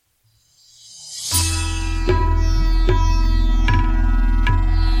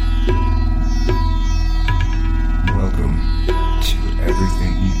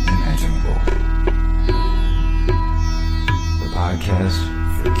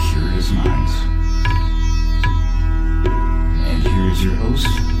curious minds. And here is your host,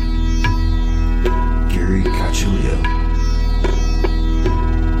 Gary Cacciolillo.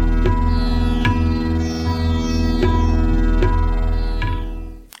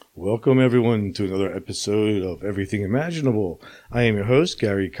 Welcome everyone to another episode of Everything Imaginable. I am your host,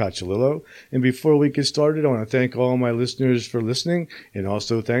 Gary Cacciolillo, and before we get started, I want to thank all my listeners for listening, and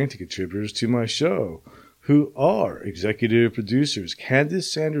also thank the contributors to my show, who are executive producers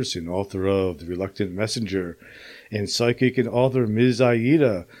Candace Sanderson, author of The Reluctant Messenger, and psychic and author Ms.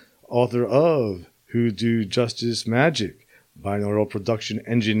 Aida, author of Hoodoo Justice Magic, binaural production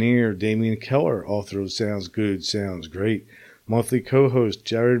engineer Damien Keller, author of Sounds Good, Sounds Great, monthly co-host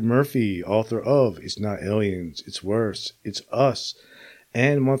Jared Murphy, author of It's Not Aliens, It's Worse, It's Us,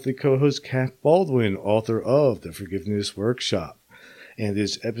 and monthly co-host Kat Baldwin, author of The Forgiveness Workshop. And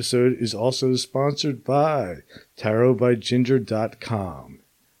this episode is also sponsored by tarotbyginger.com.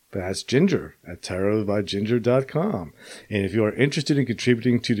 That's Ginger at tarotbyginger.com. And if you are interested in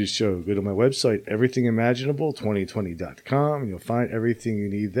contributing to the show, go to my website, everythingimaginable2020.com, and you'll find everything you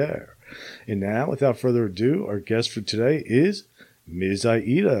need there. And now, without further ado, our guest for today is Ms.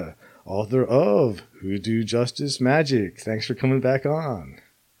 Aida, author of Hoodoo Justice Magic. Thanks for coming back on.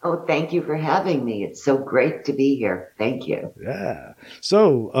 Oh, thank you for having me. It's so great to be here. Thank you. Yeah.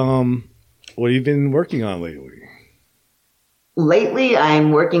 So, what have you been working on lately? Lately,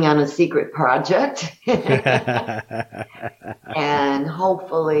 I'm working on a secret project. And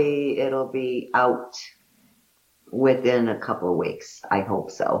hopefully it'll be out within a couple of weeks. I hope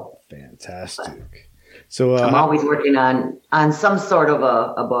so. Fantastic. So I'm always working on some sort of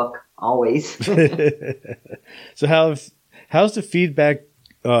a book, always. So how's the feedback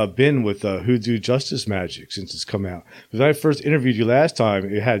been with Hoodoo Justice Magic since it's come out? Because when I first interviewed you last time,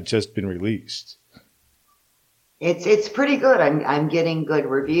 it had just been released. It's pretty good. I'm getting good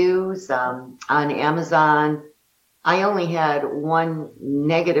reviews on Amazon. I only had one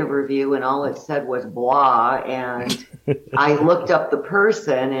negative review and all it said was blah. And I looked up the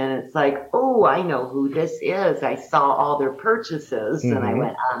person and it's like, oh, I know who this is. I saw all their purchases and I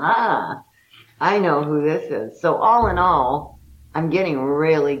went, aha, I know who this is. So all in all, I'm getting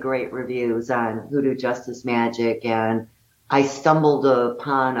really great reviews on Hoodoo Justice Magic. And I stumbled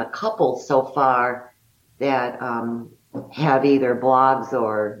upon a couple so far that have either blogs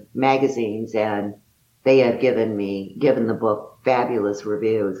or magazines, and they have given the book fabulous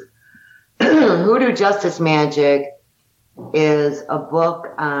reviews. Hoodoo Justice Magic is a book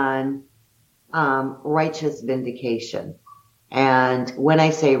on righteous vindication. And when I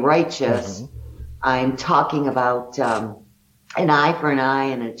say righteous, I'm talking about an eye for an eye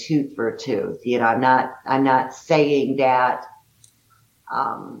and a tooth for a tooth. You know, I'm not saying that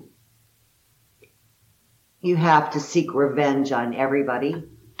you have to seek revenge on everybody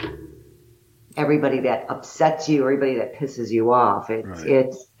that upsets you, everybody that pisses you off.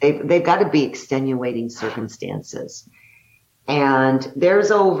 They've got to be extenuating circumstances. And there's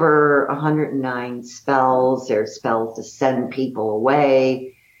over 109 spells. There's spells to send people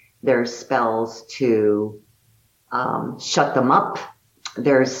away. There's spells to shut them up.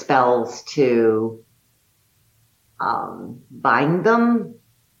 There's spells to bind them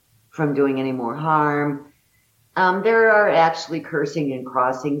from doing any more harm. There are actually cursing and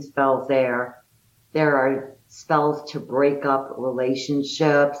crossing spells there. There are spells to break up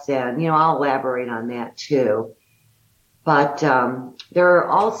relationships, and, I'll elaborate on that too. But there are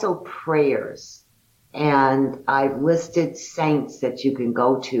also prayers, and I've listed saints that you can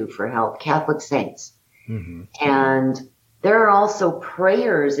go to for help, Catholic saints. And there are also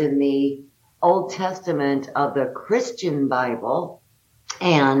prayers in the Old Testament of the Christian Bible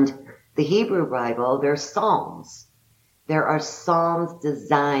and the Hebrew Bible. There's psalms. There are psalms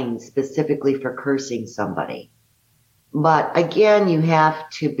designed specifically for cursing somebody. But again, you have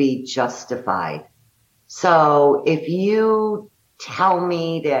to be justified. So if you tell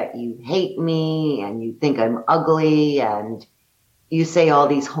me that you hate me and you think I'm ugly and you say all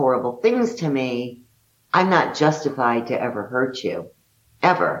these horrible things to me, I'm not justified to ever hurt you.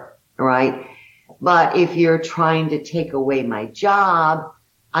 Ever. Right? But if you're trying to take away my job,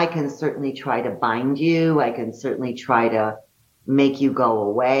 I can certainly try to bind you. I can certainly try to make you go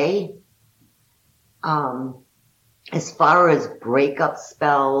away. As far as breakup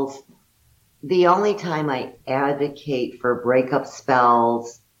spells, the only time I advocate for breakup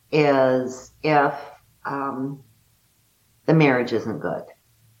spells is if the marriage isn't good.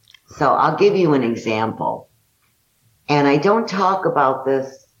 So I'll give you an example. And I don't talk about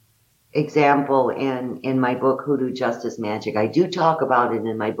this example in my book, Hoodoo Justice Magic. I do talk about it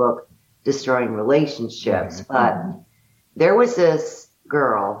in my book, Destroying Relationships. But there was this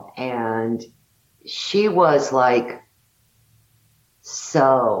girl, and she was like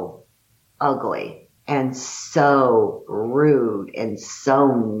so ugly and so rude and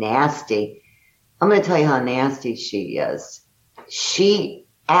so nasty. I'm going to tell you how nasty she is. She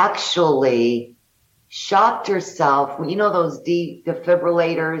actually shocked herself. You know those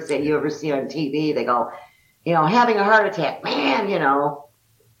defibrillators that you ever see on TV? They go, having a heart attack. Man,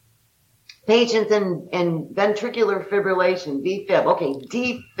 patients in ventricular fibrillation, defib. Okay,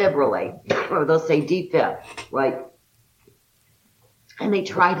 defibrillate. Or they'll say defib, right? And they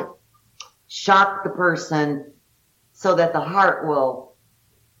try to shock the person so that the heart will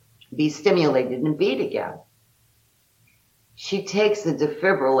be stimulated and beat again. She takes the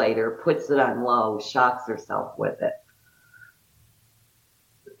defibrillator, puts it on low, shocks herself with it.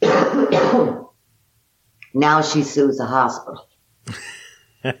 Now she sues the hospital,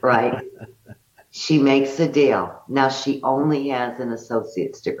 right? She makes a deal. Now she only has an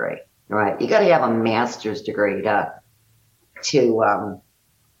associate's degree, right? You got to have a master's degree to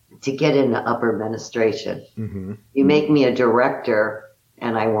get into upper administration. Mm-hmm. You make me a director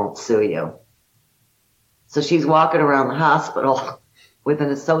and I won't sue you. So she's walking around the hospital with an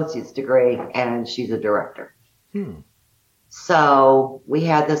associate's degree and she's a director. So we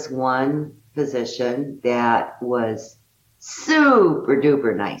had this one physician that was super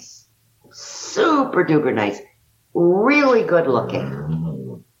duper nice, really good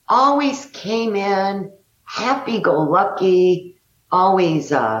looking, always came in happy-go-lucky,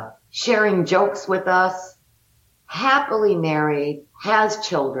 always sharing jokes with us, happily married, has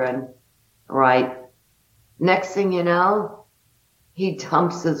children, right? Next thing you know, he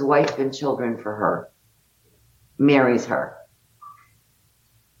dumps his wife and children for her, marries her.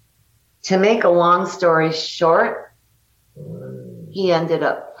 To make a long story short, he ended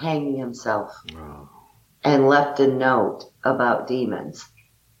up hanging himself and left a note about demons.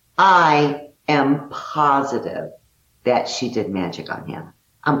 I am positive that she did magic on him.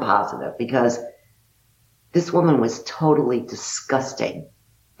 I'm positive because this woman was totally disgusting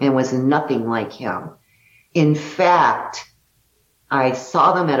and was nothing like him. In fact, I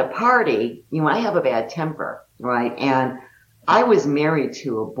saw them at a party. I have a bad temper, right? And I was married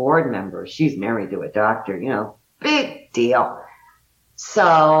to a board member. She's married to a doctor, big deal.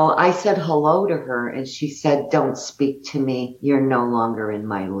 So I said hello to her and she said, "Don't speak to me. You're no longer in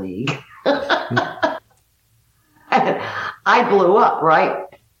my league." I blew up, right?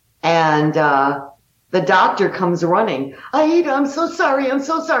 And the doctor comes running. "Aida, I'm so sorry.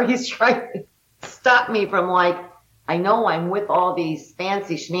 He's trying to stop me from I know I'm with all these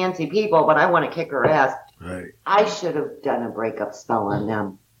fancy schmancy people, but I want to kick her ass. Right. I should have done a breakup spell on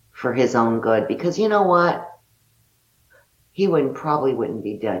them for his own good because you know what? He probably wouldn't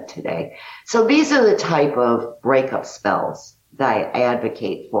be dead today. So these are the type of breakup spells that I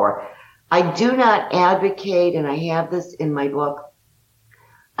advocate for. I do not advocate, and I have this in my book,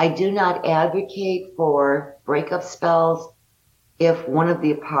 I do not advocate for breakup spells if one of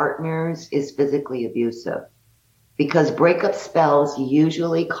the partners is physically abusive. Because breakup spells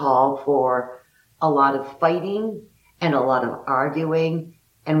usually call for a lot of fighting and a lot of arguing.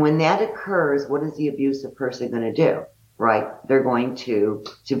 And when that occurs, what is the abusive person going to do? Right? They're going to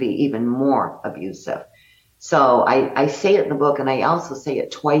be even more abusive. So I say it in the book, and I also say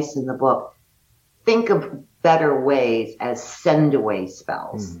it twice in the book. Think of better ways as send-away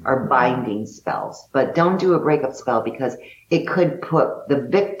spells or binding spells. But don't do a breakup spell because it could put the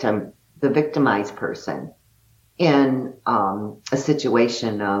victimized person in a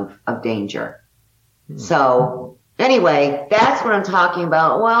situation of danger. So anyway, that's what I'm talking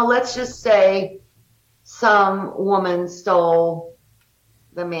about. Well, let's just say some woman stole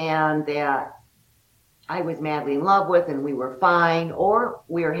the man that I was madly in love with and we were fine, or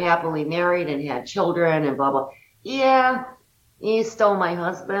we were happily married and had children and blah, blah. Yeah, you stole my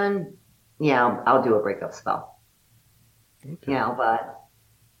husband. Yeah, I'll do a breakup spell. Okay. But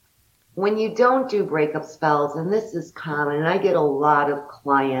when you don't do breakup spells, and this is common, and I get a lot of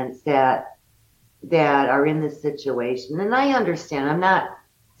clients that are in this situation, and I understand, I'm not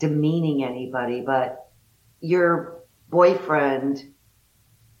demeaning anybody, but your boyfriend,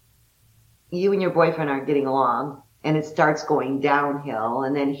 you and your boyfriend aren't getting along, and it starts going downhill,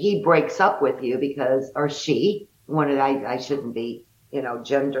 and then he breaks up with you because, or she, I shouldn't be,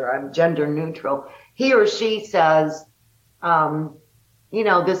 gender, I'm gender neutral. He or she says,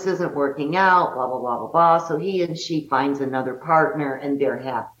 this isn't working out, blah, blah, blah, blah, blah. So he and she finds another partner and they're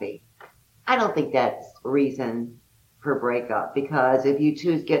happy. I don't think that's reason for breakup, because if you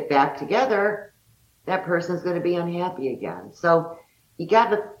two get back together, that person's going to be unhappy again. So you got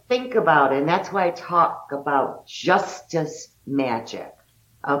to think about it. And that's why I talk about justice magic.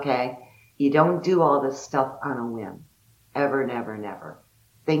 Okay? You don't do all this stuff on a whim. Ever, never, never.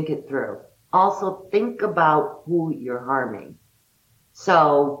 Think it through. Also, think about who you're harming.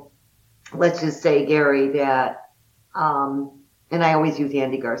 So, let's just say, Gary, that, and I always use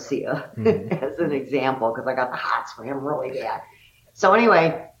Andy Garcia as an example because I got the hots for him really bad. So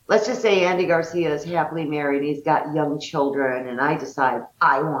anyway, let's just say Andy Garcia is happily married. He's got young children, and I decide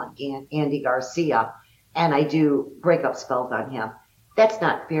I want Andy Garcia, and I do breakup spells on him. That's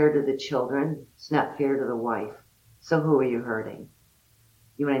not fair to the children. It's not fair to the wife. So who are you hurting?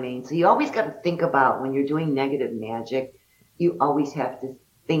 You know what I mean? So you always got to think about when you're doing negative magic, you always have to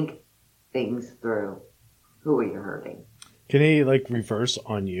think things through. Who are you hurting? Can he like reverse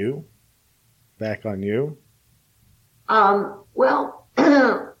on you? Back on you? Well,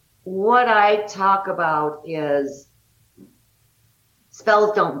 what I talk about is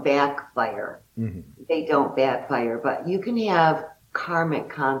spells don't backfire. They don't backfire, but you can have karmic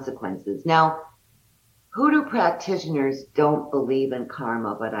consequences. Now, hoodoo practitioners don't believe in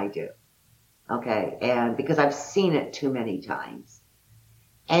karma, but I do. Okay, and because I've seen it too many times.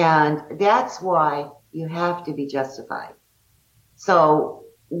 And that's why you have to be justified. So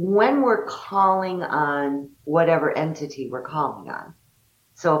when we're calling on whatever entity we're calling on,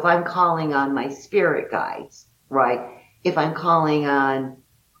 so if I'm calling on my spirit guides, right? If I'm calling on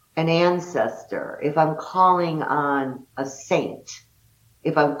an ancestor, if I'm calling on a saint,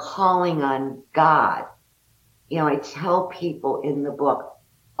 if I'm calling on God, you know, I tell people in the book,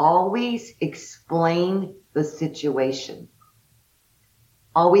 always explain the situation.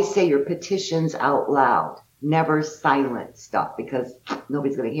 Always say your petitions out loud. Never silent stuff because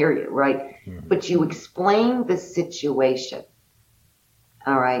nobody's going to hear you, right? But you explain the situation.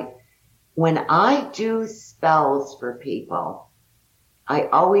 All right. When I do spells for people, I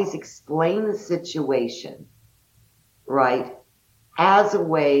always explain the situation, right, as a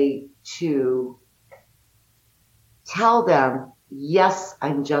way to tell them, yes,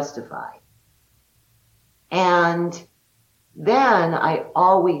 I'm justified. And then I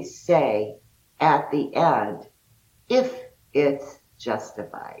always say at the end, if it's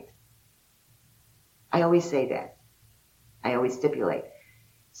justified. I always say that. I always stipulate.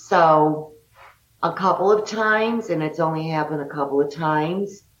 So a couple of times, and it's only happened a couple of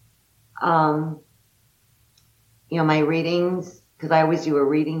times, you know, my readings, because I always do a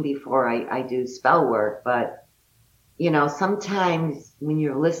reading before I do spell work, but, you know, sometimes when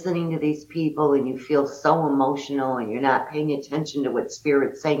you're listening to these people and you feel so emotional and you're not paying attention to what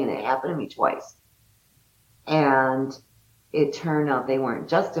Spirit's saying, and it happened to me twice, and it turned out they weren't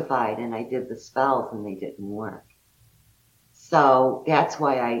justified, and I did the spells and they didn't work. So that's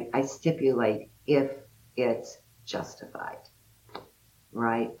why I stipulate if it's justified,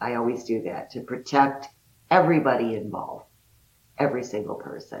 right? I always do that to protect everybody involved, every single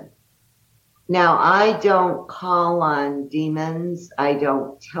person. Now, I don't call on demons. I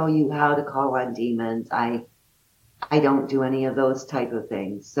don't tell you how to call on demons. I don't do any of those type of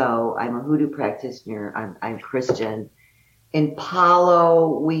things. So I'm a hoodoo practitioner. I'm Christian. In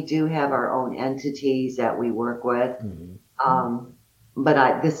Palo, we do have our own entities that we work with.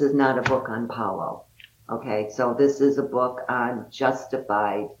 But this is not a book on Palo. Okay, so this is a book on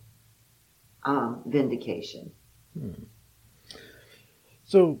justified vindication.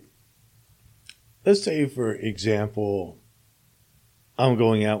 So let's say, for example, I'm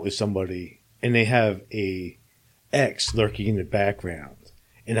going out with somebody and they have a X lurking in the background,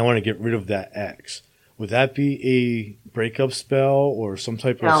 and I want to get rid of that X. Would that be a breakup spell or some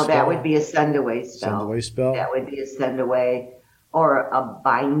type of spell? No, that would be a send away spell. Send away spell? That would be a send away or a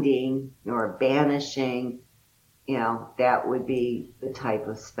binding or a banishing. You know, that would be the type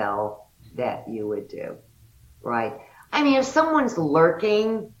of spell that you would do, right? I mean, if someone's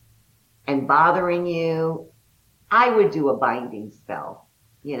lurking and bothering you, I would do a binding spell,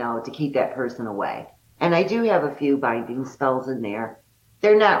 you know, to keep that person away. And I do have a few binding spells in there.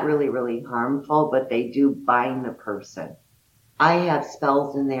 They're not really, really harmful, but they do bind the person. I have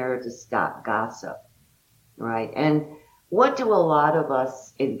spells in there to stop gossip, right? And what do a lot of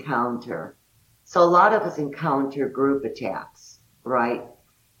us encounter? So a lot of us encounter group attacks, right?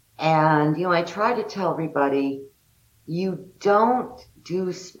 And, you know, I try to tell everybody, you don't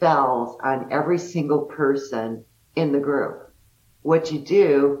do spells on every single person in the group. What you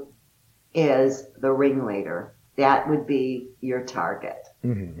do is the ringleader. That would be your target.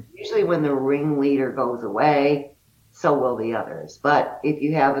 Usually when the ringleader goes away, so will the others. But if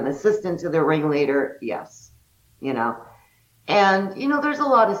you have an assistant to the ringleader, yes, you know. And, you know, there's a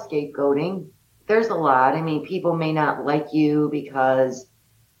lot of scapegoating. There's a lot. I mean, people may not like you because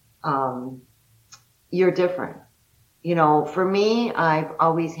you're different. For me, I've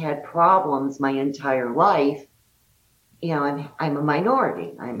always had problems my entire life. I'm a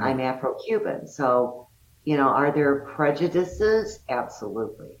minority. I'm Afro-Cuban. So, are there prejudices?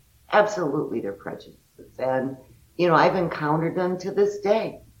 Absolutely. Absolutely, there are prejudices. And, I've encountered them to this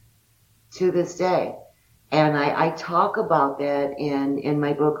day. To this day. And I talk about that in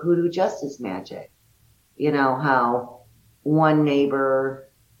my book, Hoodoo Justice Magic. How one neighbor,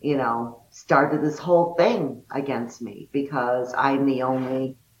 started this whole thing against me because I'm the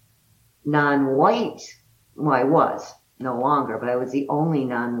only non-white, well, I was no longer, but I was the only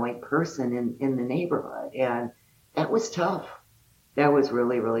non-white person in the neighborhood. And that was tough. That was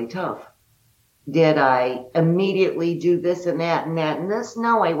really, really tough. Did I immediately do this and that and that and this?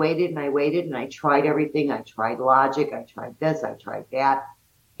 No, I waited and I waited and I tried everything. I tried logic. I tried this. I tried that.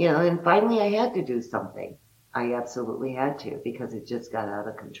 And finally I had to do something. I absolutely had to because it just got out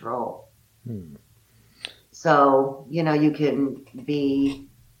of control. So, you can be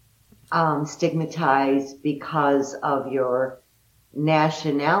stigmatized because of your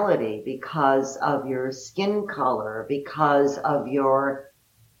nationality, because of your skin color, because of your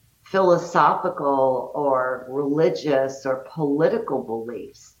philosophical or religious or political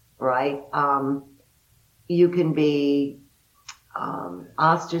beliefs, right? You can be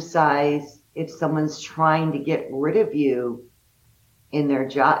ostracized if someone's trying to get rid of you in their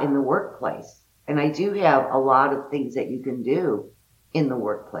job, in the workplace. And I do have a lot of things that you can do in the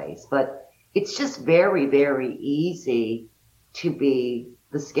workplace, but it's just very, very easy to be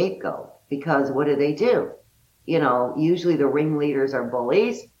the scapegoat because what do? Usually the ringleaders are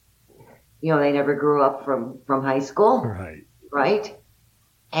bullies. They never grew up from high school. Right.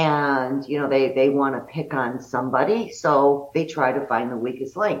 And, they want to pick on somebody. So they try to find the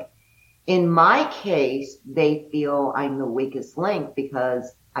weakest link. In my case, they feel I'm the weakest link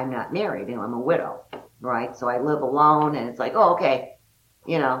because I'm not married. I'm a widow. Right. So I live alone and it's like, oh, okay.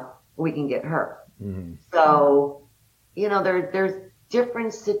 We can get her. Mm-hmm. So, there's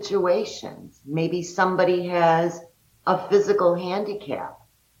different situations. Maybe somebody has a physical handicap.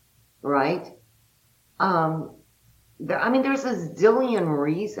 Right? There's a zillion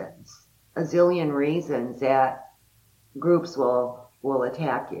reasons that groups will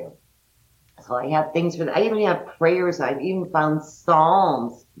attack you. So I have things for that. I even have prayers. I've even found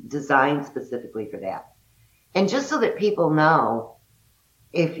psalms designed specifically for that. And just so that people know,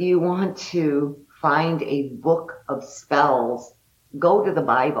 if you want to find a book of spells, go to the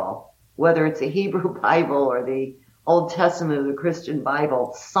Bible, whether it's a Hebrew Bible or the Old Testament of the Christian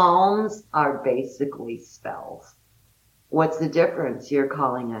Bible. Psalms are basically spells. What's the difference? You're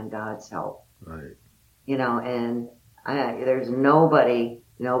calling on God's help. Right. And there's nobody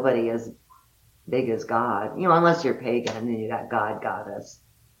as big as God, unless you're pagan and then you got God, goddess.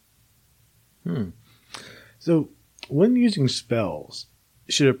 So when using spells,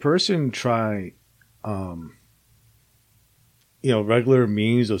 should a person try, regular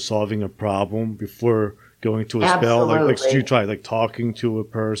means of solving a problem before going to a spell? Like should you try talking to a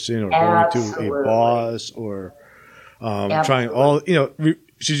person or going to a boss or trying all,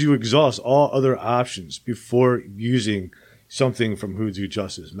 should you exhaust all other options before using something from Hoodoo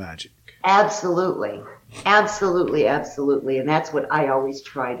Justice Magic? Absolutely. Absolutely. Absolutely. And that's what I always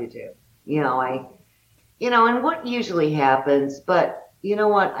try to do. And what usually happens, but you know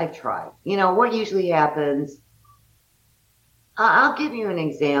what? I've tried. What usually happens, I'll give you an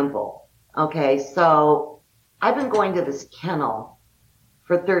example. Okay. So I've been going to this kennel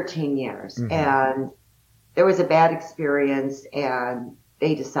for 13 years and there was a bad experience and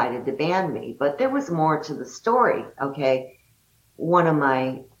they decided to ban me, but there was more to the story. Okay. One of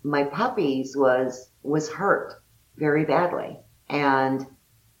my puppies was hurt very badly and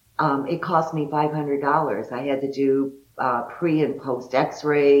it cost me $500. I had to do pre and post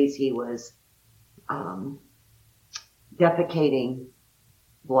x-rays. He was defecating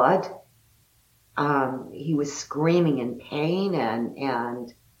blood. He was screaming in pain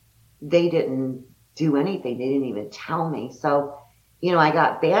and they didn't do anything. They didn't even tell me. So, I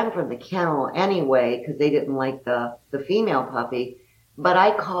got banned from the kennel anyway because they didn't like the female puppy. But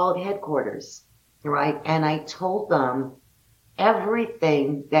I called headquarters, right? And I told them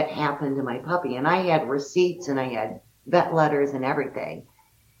everything that happened to my puppy. And I had receipts and I had vet letters and everything.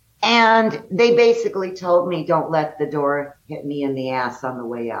 And they basically told me, don't let the door hit me in the ass on the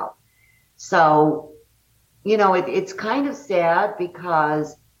way out. So, it's kind of sad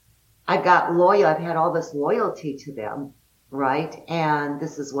because I've had all this loyalty to them, right? And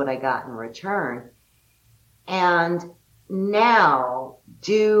this is what I got in return. And now,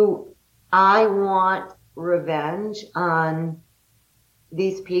 do I want revenge on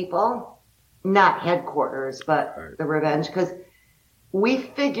these people? not headquarters, but Right. the revenge, because we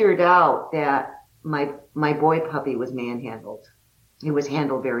figured out that my boy puppy was manhandled. He was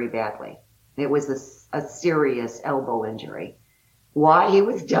handled very badly. It was a serious elbow injury. Why he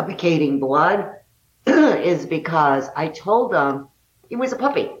was defecating blood is because I told him he was a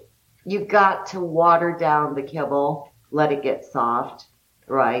puppy. You've got to water down the kibble, let it get soft,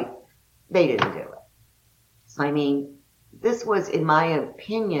 right? They didn't do it. So, I mean, this was, in my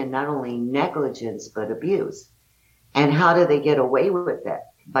opinion, not only negligence, but abuse. And how did they get away with it?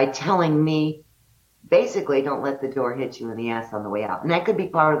 By telling me, basically, don't let the door hit you in the ass on the way out. And that could be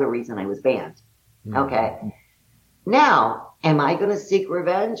part of the reason I was banned. Okay. Now, am I going to seek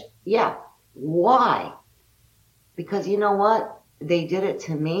revenge? Yeah. Why? Because you know what? They did it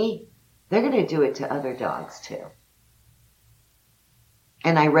to me. They're going to do it to other dogs too.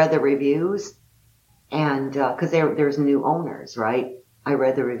 And I read the reviews, and because there's new owners, right? I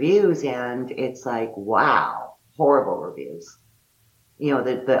read the reviews, and it's like, wow, horrible reviews. You know,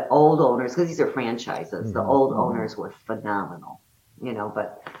 the old owners, because these are franchises, the old owners were phenomenal, you know,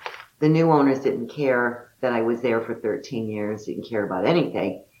 but the new owners didn't care that I was there for 13 years, didn't care about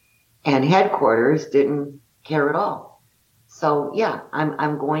anything. And headquarters didn't care at all. So yeah,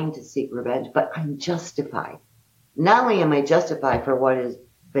 I'm going to seek revenge, but I'm justified. Not only am I justified for what has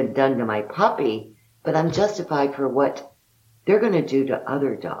been done to my puppy, but I'm justified for what they're going to do to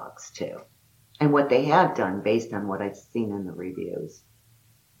other dogs too. And what they have done based on what I've seen in the reviews.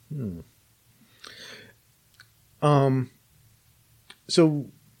 So,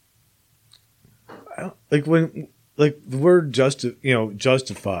 like when, like the word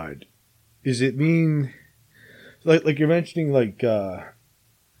justified, does it mean, like you're mentioning, like, like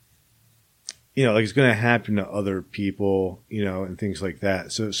it's going to happen to other people, and things like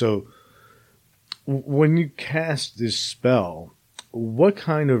that. So when you cast this spell, what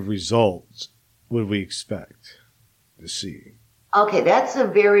kind of results would we expect to see? Okay, that's a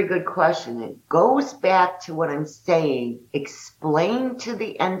very good question. It goes back to what I'm saying. Explain to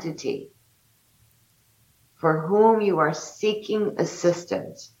the entity for whom you are seeking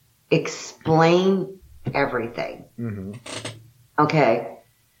assistance. Explain everything. Mm-hmm. Okay,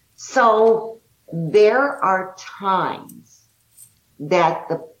 so there are times that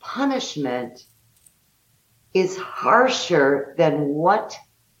the punishment is harsher than what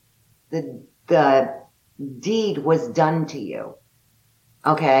the deed was done to you.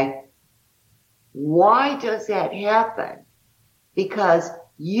 Okay? Why does that happen? Because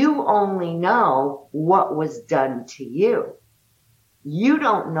you only know what was done to you. You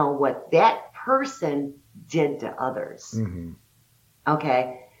don't know what that person did to others. Mm-hmm.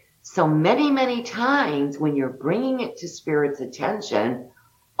 Okay? So many, many times when you're bringing it to Spirit's attention,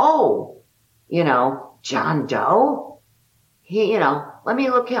 John Doe, let me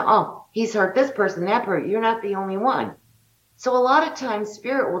look at, he's hurt this person, that person. You're not the only one. So a lot of times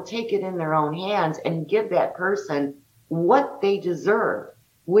Spirit will take it in their own hands and give that person what they deserve,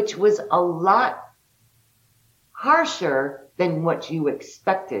 which was a lot harsher than what you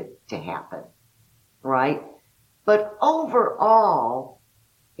expected to happen, right? But overall,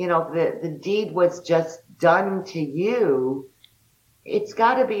 the deed was just done to you. It's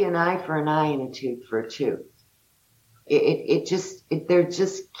got to be an eye for an eye and a tooth for a tooth. There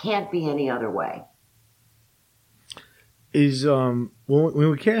just can't be any other way. Is when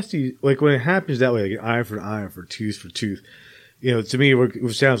we cast these, like when it happens that way, like an eye for an eye, for tooth, to me,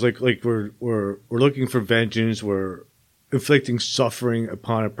 it sounds like we're looking for vengeance. We're inflicting suffering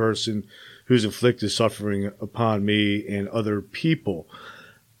upon a person who's inflicted suffering upon me and other people.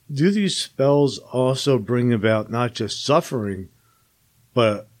 Do these spells also bring about not just suffering,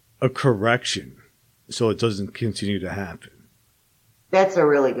 but a correction, so it doesn't continue to happen? That's a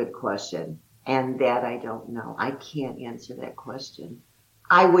really good question. And that I don't know. I can't answer that question.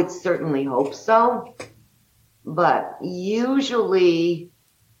 I would certainly hope so. But usually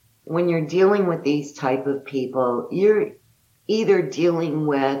when you're dealing with these type of people, you're either dealing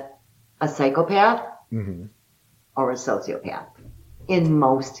with a psychopath mm-hmm. or a sociopath in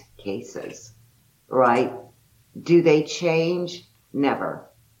most cases, right? Do they change? Never.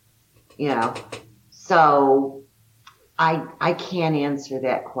 So I can't answer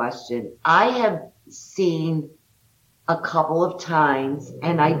that question. I have seen a couple of times,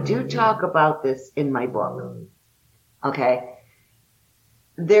 and I do talk about this in my book. Okay.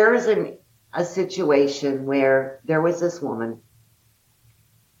 There's a situation where there was this woman,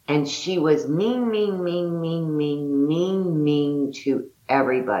 and she was mean to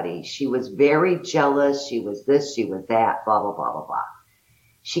everybody. She was very jealous. She was this, she was that, blah, blah, blah, blah, blah.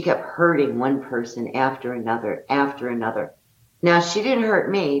 She kept hurting one person after another. Now, she didn't hurt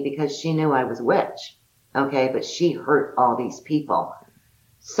me because she knew I was a witch, okay? But she hurt all these people.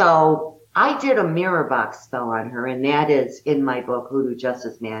 So I did a mirror box spell on her, and that is in my book, Hoodoo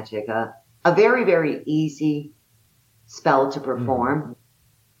Justice Magic, a very, very easy spell to perform.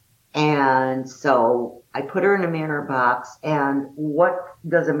 And so I put her in a mirror box, and what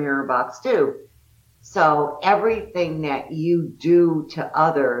does a mirror box do? So everything that you do to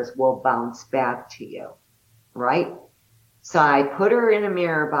others will bounce back to you, right? So I put her in a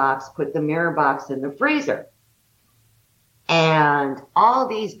mirror box, put the mirror box in the freezer. And all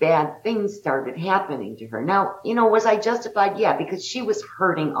these bad things started happening to her. Now, was I justified? Yeah, because she was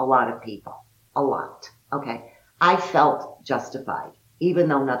hurting a lot of people. A lot. Okay. I felt justified, even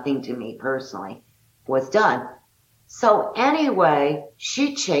though nothing to me personally was done. So anyway,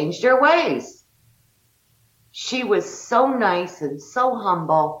 she changed her ways. She was so nice and so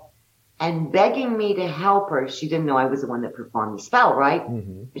humble and begging me to help her. She didn't know I was the one that performed the spell, right?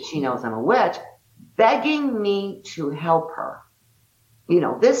 But she knows I'm a witch. Begging me to help her.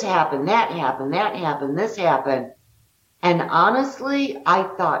 This happened, that happened, that happened, this happened. And honestly, I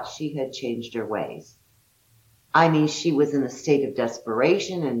thought she had changed her ways. I mean, she was in a state of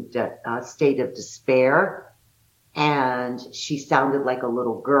desperation and a state of despair. And she sounded like a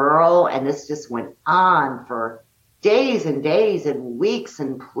little girl. And this just went on for days and days and weeks.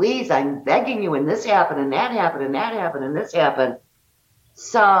 And please, I'm begging you. And this happened and that happened and that happened and this happened.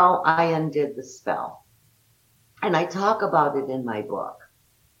 So I undid the spell. And I talk about it in my book.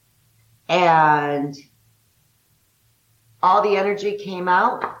 And all the energy came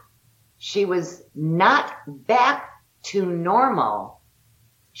out. She was not back to normal.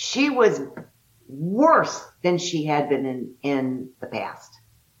 She was worse than she had been in the past.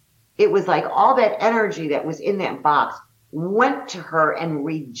 It was like all that energy that was in that box went to her and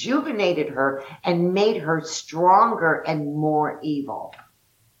rejuvenated her and made her stronger and more evil.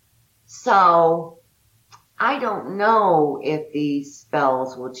 So I don't know if these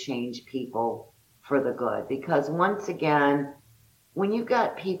spells will change people for the good, because once again, when you've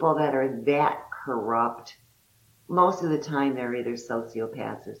got people that are that corrupt, most of the time they're either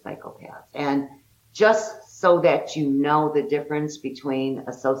sociopaths or psychopaths. And just so that you know the difference between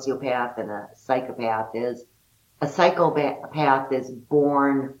a sociopath and a psychopath is, a psychopath is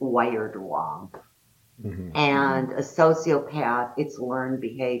born wired wrong. And a sociopath, it's learned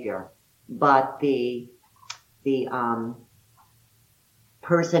behavior. But the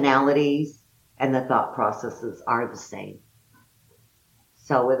personalities and the thought processes are the same.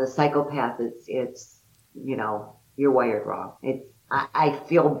 So with a psychopath, it's you're wired wrong. I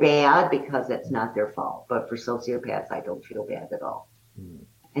feel bad because it's not their fault. But for sociopaths, I don't feel bad at all.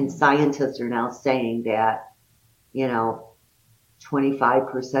 And scientists are now saying that,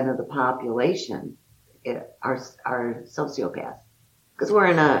 25% of the population are sociopaths. Because we're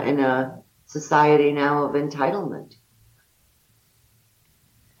in a society now of entitlement.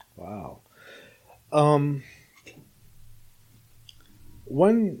 Wow.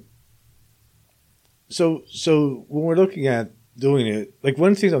 So when we're looking at doing it, like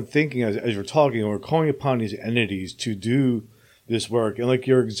one of the things I'm thinking as you're talking, we're calling upon these entities to do this work, and like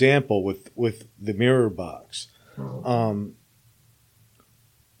your example with the mirror box,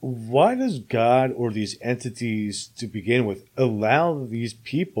 why does God or these entities to begin with allow these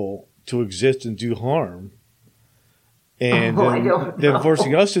people to exist and do harm? And then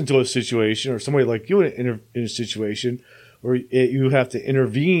forcing us into a situation, or somebody like you in a situation where you have to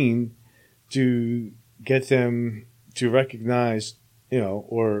intervene to get them to recognize,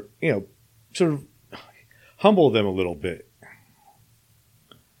 or sort of humble them a little bit.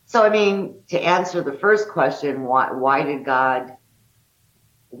 So, I mean, to answer the first question, why did God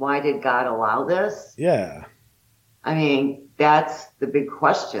allow this? Yeah. I mean, that's the big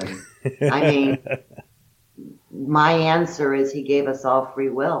question. I mean, my answer is He gave us all free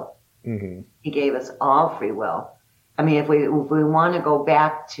will. He gave us all free will. I mean, if we want to go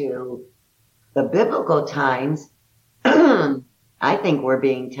back to the biblical times, I think we're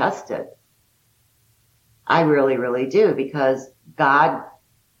being tested. I really, really do, because God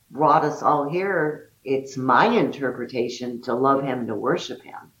brought us all here. It's my interpretation to love Him, to worship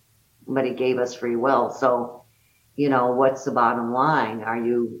Him, but He gave us free will. So, what's the bottom line? Are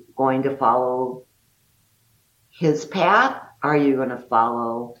you going to follow His path? Are you going to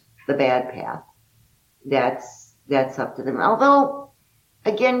follow the bad path? That's up to them. Although,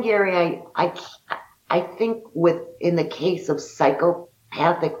 again, Gary, I think in the case of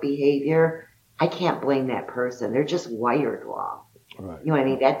psychopathic behavior, I can't blame that person. They're just wired wrong. Right. You know what I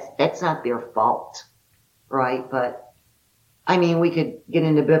mean? That's not their fault, right? But I mean, we could get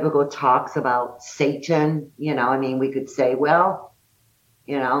into biblical talks about Satan. I mean, we could say, well,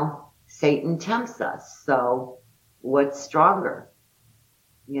 Satan tempts us. So what's stronger?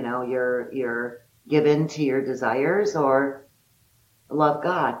 You're given to your desires or love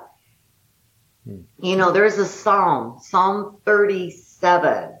God. There's a Psalm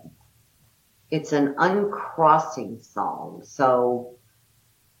 37. It's an uncrossing psalm. So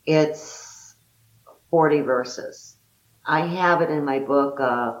it's 40 verses. I have it in my book,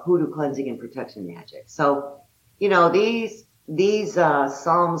 Hoodoo Cleansing and Protection Magic. So, these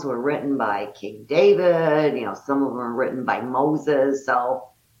psalms were written by King David. Some of them were written by Moses. So,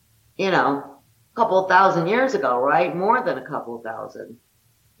 a couple thousand years ago, right? More than a couple thousand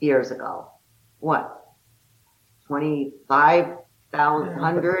years ago. What? 25,000,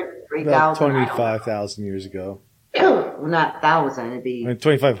 3,000? About 25,000 years ago. Well, not 1,000. It'd be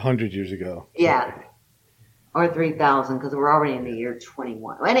 2,500 years ago. Yeah. Or 3,000, because we're already in the year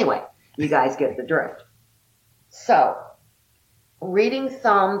 21. Anyway, you guys get the drift. So, reading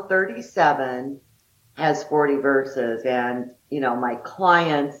Psalm 37 has 40 verses, and, my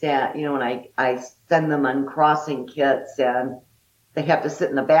clients that, when I send them uncrossing kits, and they have to sit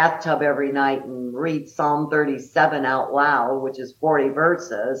in the bathtub every night and read Psalm 37 out loud, which is 40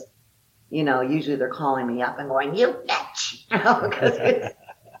 verses, usually they're calling me up and going, you bitch, because it's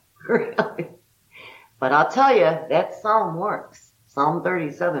really... But I'll tell you, that psalm works. Psalm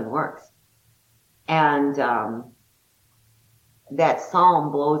 37 works. And that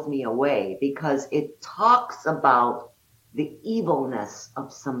psalm blows me away because it talks about the evilness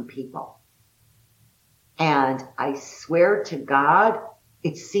of some people. And I swear to God,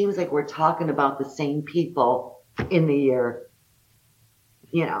 it seems like we're talking about the same people in the year,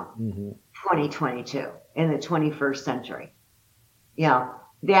 2022, in the 21st century.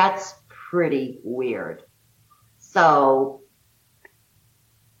 That's pretty weird. So,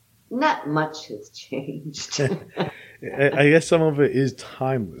 not much has changed. I guess some of it is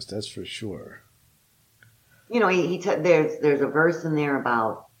timeless, that's for sure. There's a verse in there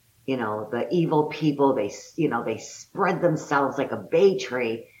about, the evil people, they spread themselves like a bay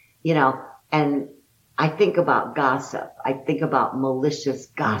tree, and I think about gossip. I think about malicious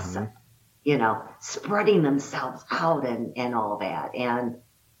gossip, spreading themselves out and all that. And,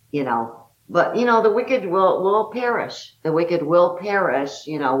 but, the wicked will perish. The wicked will perish.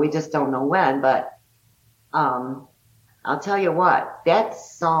 We just don't know when. But I'll tell you what, that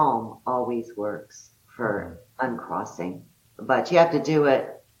psalm always works for uncrossing. But you have to do it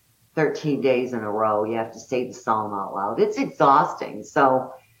 13 days in a row. You have to say the psalm out loud. It's exhausting.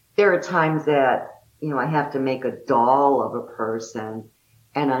 So there are times that, I have to make a doll of a person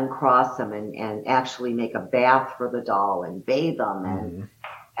and uncross them and actually make a bath for the doll and bathe them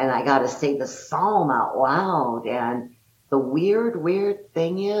and I got to say the psalm out loud. And the weird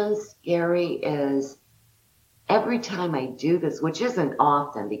thing is, Gary, is every time I do this, which isn't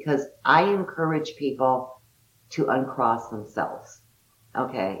often because I encourage people to uncross themselves.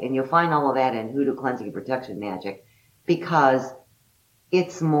 Okay. And you'll find all of that in Hoodoo Cleansing and Protection Magic because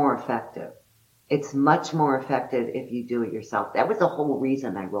it's more effective. It's much more effective if you do it yourself. That was the whole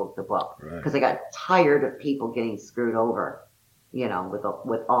reason I wrote the book because I got tired of people getting screwed over. With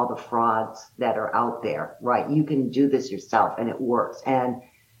all the frauds that are out there, right? You can do this yourself and it works. And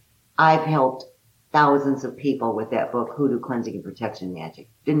I've helped thousands of people with that book, Hoodoo Cleansing and Protection Magic.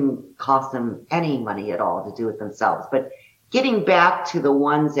 Didn't cost them any money at all to do it themselves. But getting back to the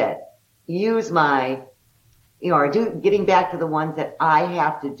ones that use getting back to the ones that I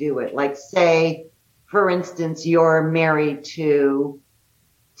have to do it. Like say, for instance, you're married to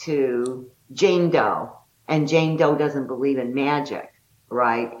Jane Doe. And Jane Doe doesn't believe in magic,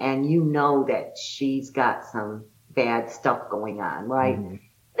 right? And that she's got some bad stuff going on, right? Mm-hmm.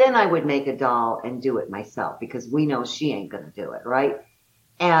 Then I would make a doll and do it myself because we know she ain't going to do it, right?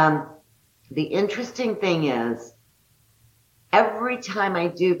 And the interesting thing is, every time I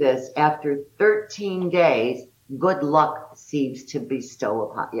do this, after 13 days, good luck seems to bestow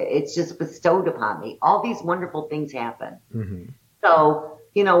upon you. It's just bestowed upon me. All these wonderful things happen. Mm-hmm. So,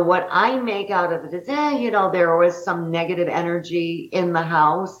 what I make out of it is, there was some negative energy in the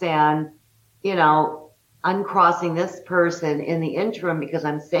house and, uncrossing this person in the interim because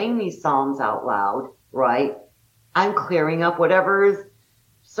I'm saying these psalms out loud, right? I'm clearing up whatever is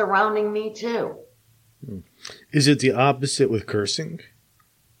surrounding me too. Is it the opposite with cursing?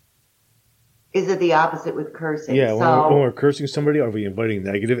 Is it the opposite with cursing? Yeah, when we're cursing somebody, are we inviting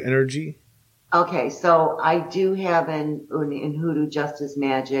negative energy? Okay, so I do have in Hoodoo Justice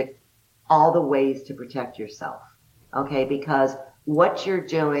Magic all the ways to protect yourself. Okay, because what you're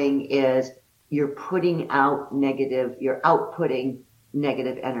doing is you're putting out negative, you're outputting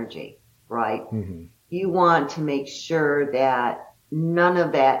negative energy, right? Mm-hmm. You want to make sure that none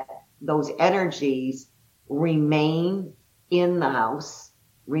of those energies remain in the house,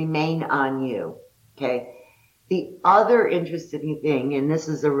 remain on you. Okay. The other interesting thing, and this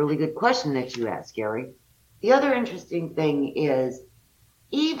is a really good question that you asked, Gary. The other interesting thing is,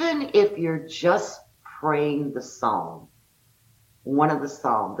 even if you're just praying the psalm, one of the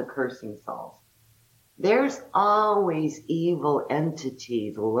psalms, the cursing psalms, there's always evil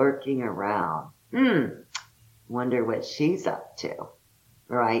entities lurking around. Wonder what she's up to,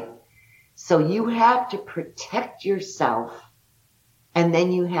 right? So you have to protect yourself, and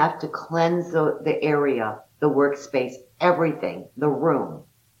then you have to cleanse the area, the workspace, everything, the room,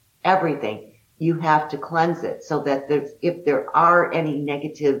 everything. You have to cleanse it so that if there are any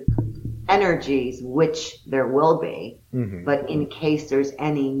negative energies, which there will be, but in case there's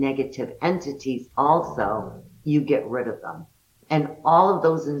any negative entities also, you get rid of them. And all of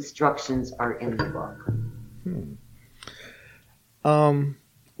those instructions are in the book.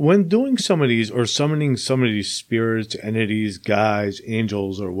 When doing some of these or summoning some of these spirits, entities, guides,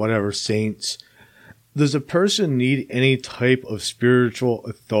 angels, or whatever, saints, does a person need any type of spiritual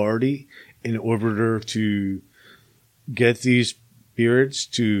authority in order to get these spirits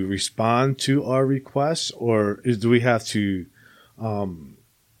to respond to our requests? Or do we have to, I don't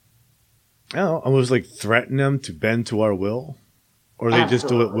know, almost like threaten them to bend to our will? Or they just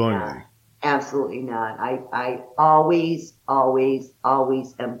do it willingly? Not. Absolutely not. I always, always,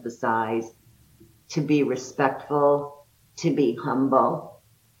 always emphasize to be respectful, to be humble,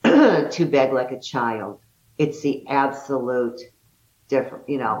 to beg like a child. It's the absolute different,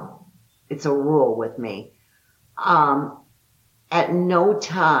 it's a rule with me. At no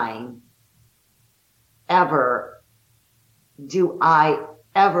time ever do I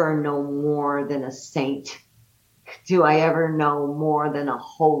ever know more than a saint. Do I ever know more than a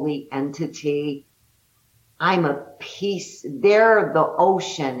holy entity? I'm a piece. They're the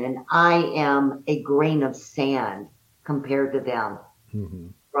ocean, and I am a grain of sand compared to them.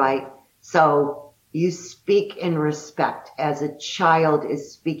 Right? So you speak in respect as a child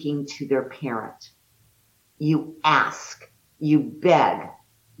is speaking to their parent. You ask, you beg,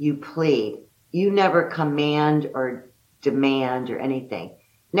 you plead. You never command or demand or anything.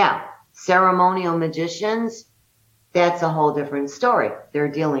 Now, ceremonial magicians, that's a whole different story. They're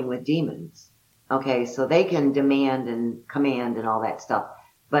dealing with demons. Okay, so they can demand and command and all that stuff.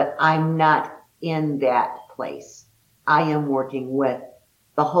 But I'm not in that place. I am working with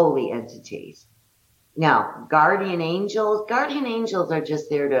the holy entities. Now, guardian angels are just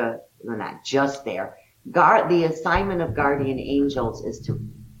there they're not just there. The assignment of guardian angels is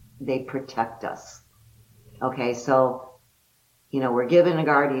they protect us. Okay, so, we're given a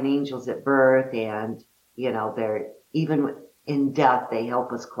guardian angels at birth, and, they're, even in death, they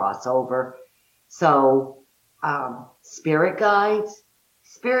help us cross over. So, spirit guides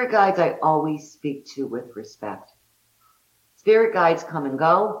I always speak to with respect. Spirit guides come and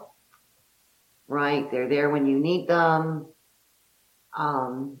go, right? They're there when you need them.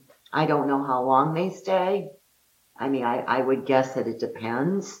 I don't know how long they stay. I mean, I would guess that it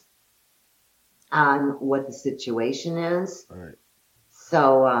depends on what the situation is. All right.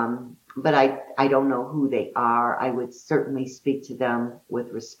 So, but I don't know who they are. I would certainly speak to them with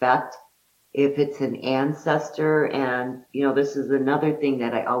respect. If it's an ancestor, and, this is another thing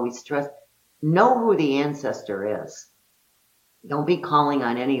that I always stress, know who the ancestor is. Don't be calling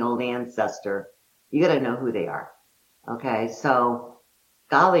on any old ancestor. You got to know who they are. Okay, so,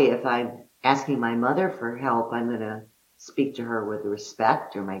 golly, if I'm asking my mother for help, I'm going to speak to her with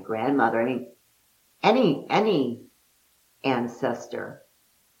respect, or my grandmother. I mean, any ancestor.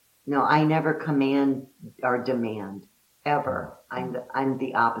 No, I never command or demand, ever. I'm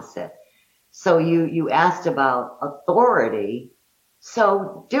the opposite. So you asked about authority.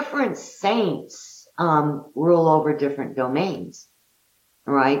 So different saints rule over different domains,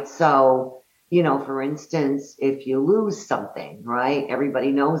 right? So, for instance, if you lose something, right?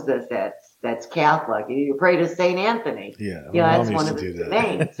 Everybody knows this. That's Catholic. You pray to Saint Anthony. Yeah, that's one of the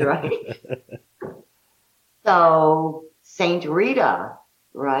domains, right? So Saint Rita,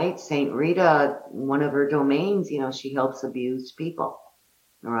 right? Saint Rita, one of her domains, she helps abused people,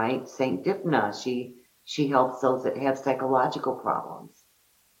 right? Saint Dipna, she helps those that have psychological problems.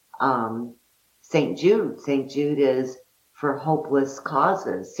 Saint Jude is for hopeless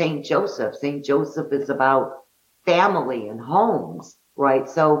causes. Saint Joseph is about family and homes, right?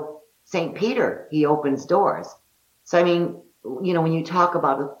 So Saint Peter, he opens doors. So, I mean, when you talk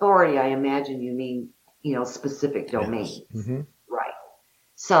about authority, I imagine you mean, specific domains. Yes. Mm-hmm. Right.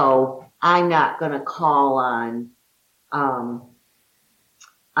 So I'm not going to call on,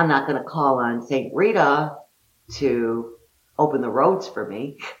 St. Rita to open the roads for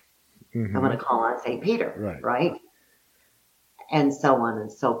me. Mhm. I'm going to call on St. Peter, right? And so on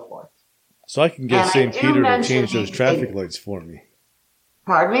and so forth. So I can get And I St. do Peter to mention change those he- traffic lights for me.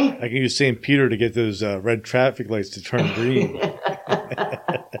 Pardon me? I can use St. Peter to get those red traffic lights to turn green.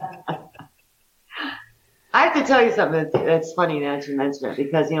 I have to tell you something that's funny now that you mention it,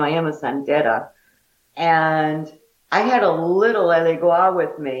 because, I am a Sandera, and I had a little Elegua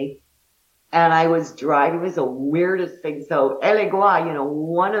with me, and I was driving. It was the weirdest thing. So Elegua,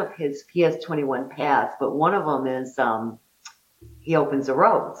 one of his, he has 21 paths, but one of them is, he opens the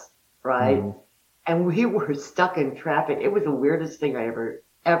roads, right? Mhm. And we were stuck in traffic. It was the weirdest thing I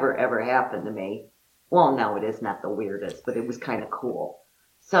ever happened to me. Well, no, it is not the weirdest, but it was kind of cool.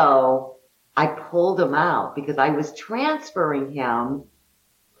 So I pulled him out because I was transferring him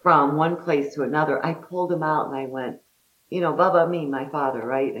from one place to another. I pulled him out and I went, Baba, me, my father,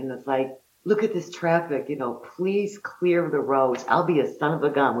 right? And it's like, look at this traffic, please clear the roads. I'll be a son of a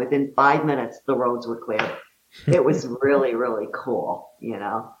gun. Within 5 minutes, the roads were clear. It was really, really cool,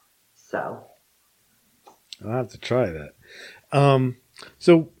 so. I'll have to try that.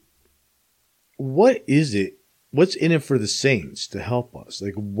 So what is it? What's in it for the saints to help us?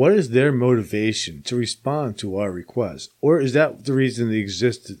 Like, what is their motivation to respond to our requests? Or is that the reason they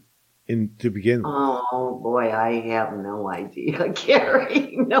exist to begin with? Oh, boy, I have no idea,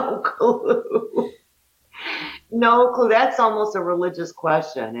 Gary. No clue. No clue. That's almost a religious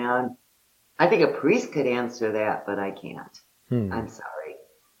question. And I think a priest could answer that, but I can't. I'm sorry.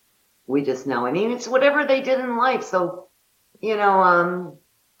 We just know. I mean, it's whatever they did in life. So, San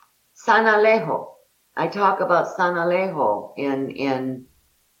Alejo. I talk about San Alejo in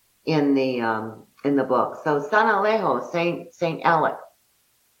the book. So San Alejo, Saint Alec,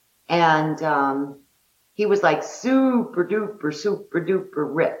 and he was like super duper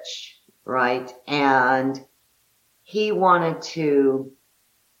rich, right? And he wanted to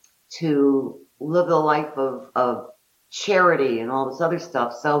live the life of charity and all this other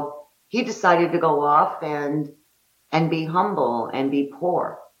stuff. So he decided to go off and be humble and be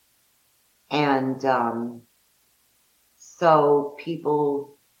poor. And so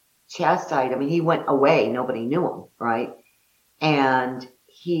people chastised him. I mean, he went away. Nobody knew him, right? And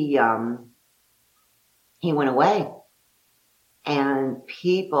he went away. And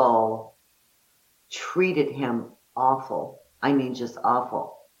people treated him awful. I mean, just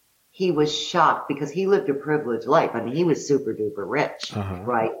awful. He was shocked because he lived a privileged life. I mean, he was super duper rich,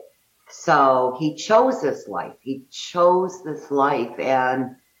 right? So he chose this life.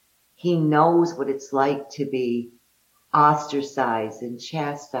 And he knows what it's like to be ostracized and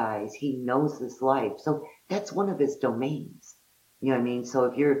chastised. He knows this life. So that's one of his domains. You know what I mean? So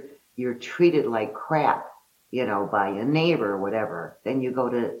if you're treated like crap, by a neighbor or whatever, then you go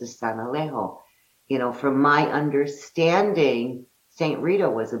to San Alejo. From my understanding, St. Rita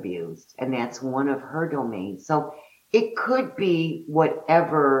was abused, and that's one of her domains. So it could be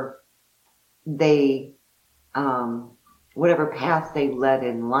whatever whatever path they led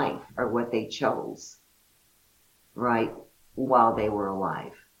in life or what they chose, right, while they were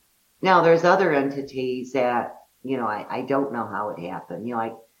alive. Now, there's other entities that, I don't know how it happened.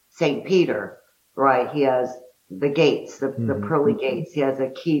 Like St. Peter, right? He has the gates, the pearly gates. He has a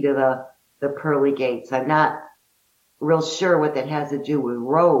key to the pearly gates. I'm not real sure what that has to do with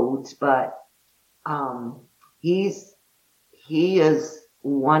roads, but he is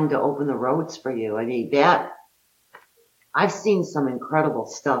one to open the roads for you. I mean, I've seen some incredible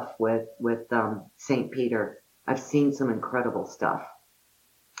stuff with St. Peter. I've seen some incredible stuff.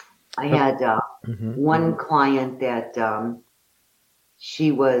 I had one client that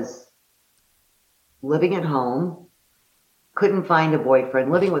she was living at home, couldn't find a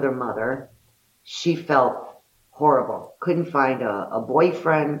boyfriend, living with her mother. She felt horrible. Couldn't find a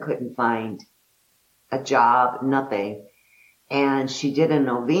boyfriend, couldn't find a job, nothing. And she did a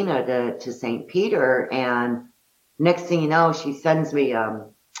novena to St. Peter, and next thing you know, she sends me, I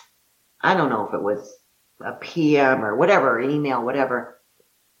don't know if it was a PM or whatever, email, whatever.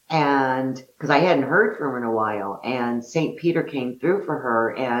 And because I hadn't heard from her in a while, and St. Peter came through for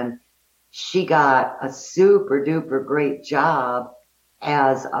her, and she got a super duper great job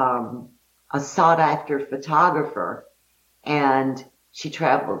as a sought after photographer. And she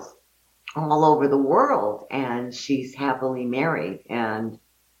travels all over the world, and she's happily married. And,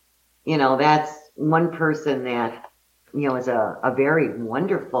 that's one person that, is a very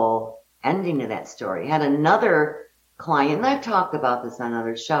wonderful ending to that story. I had another client, and I've talked about this on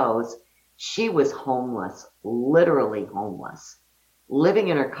other shows. She was homeless, literally homeless. living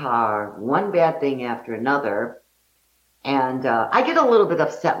in her car, one bad thing after another. And I get a little bit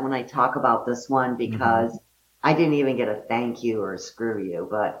upset when I talk about this one because I didn't even get a thank you or a screw you.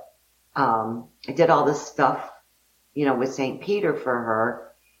 But I did all this stuff, with St. Peter for her.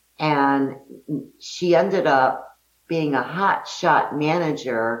 And she ended up being a hot shot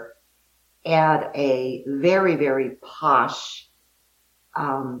manager at a very, very posh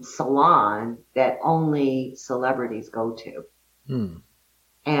salon that only celebrities go to.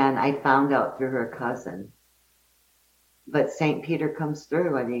 And I found out through her cousin. But St. Peter comes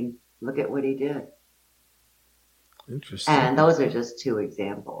through. I mean, look at what he did. Interesting. And those are just two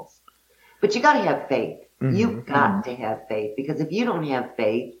examples. But you got to have faith. You've got to have faith, because if you don't have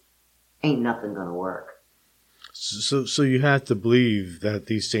faith, ain't nothing going to work. So you have to believe that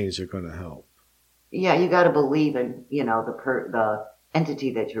these things are going to help. Yeah, you got to believe in, the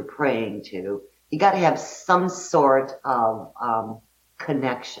entity that you're praying to. You got to have some sort of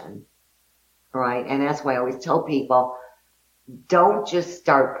connection, right? And that's why I always tell people, don't just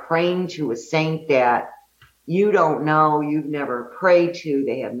start praying to a saint that you don't know, you've never prayed to,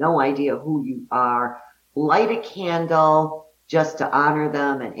 they have no idea who you are. Light a candle just to honor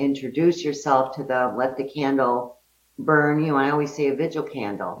them and introduce yourself to them. Let the candle burn. I always say a vigil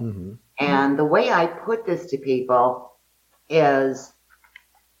candle. And the way I put this to people is,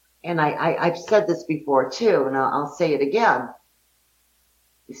 and I've said this before too, and I'll say it again.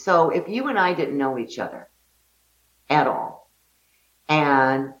 So if you and I didn't know each other at all,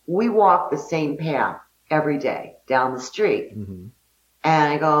 and we walk the same path every day down the street, and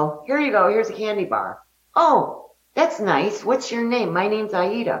I go, here you go, here's a candy bar. Oh, that's nice. What's your name? My name's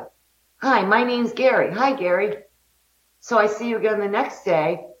Aida. Hi, my name's Gary. Hi, Gary. So I see you again the next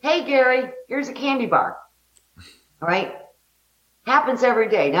day. Hey, Gary, here's a candy bar. All right? Happens every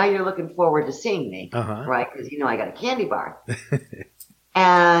day. Now you're looking forward to seeing me, right? Because I got a candy bar.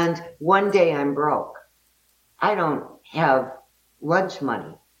 And one day I'm broke. I don't have lunch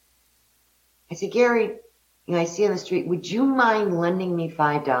money. I said, Gary, I see on the street, would you mind lending me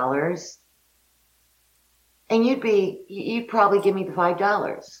 $5? And you'd probably give me the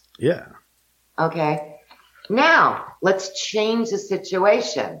 $5. Yeah. Okay. Now, let's change the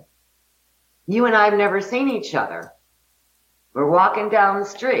situation. You and I have never seen each other. We're walking down the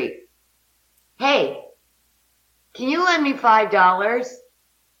street. Hey, can you lend me $5?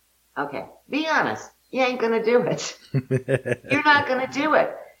 Okay. Be honest. You ain't going to do it. You're not going to do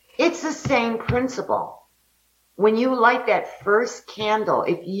it. It's the same principle. When you light that first candle,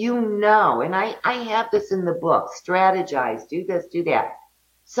 if you know, and I have this in the book, strategize, do this, do that.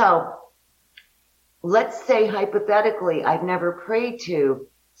 So let's say hypothetically, I've never prayed to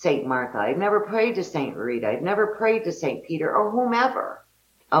St. Martha. I've never prayed to St. Rita. I've never prayed to St. Peter or whomever.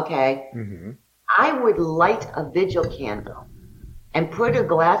 Okay. I would light a vigil candle and put a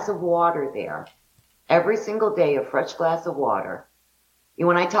glass of water there every single day, a fresh glass of water.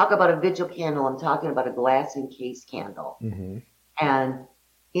 When I talk about a vigil candle, I'm talking about a glass encased candle. And,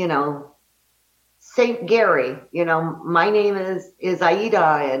 St. Gary, my name is Aida,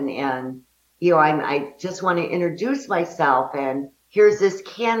 and I just want to introduce myself, and here's this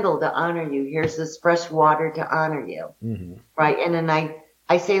candle to honor you. Here's this fresh water to honor you. Right. And then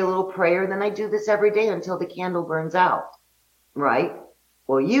I say a little prayer, and then I do this every day until the candle burns out. Right.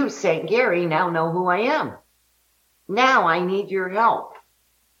 Well, you, St. Gary, now know who I am. Now I need your help.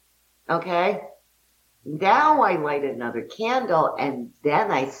 Okay. Now I light another candle, and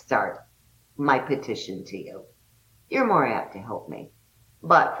then I start my petition to you. You're more apt to help me.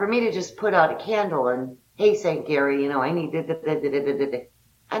 But for me to just put out a candle and, hey, St. Gary, I need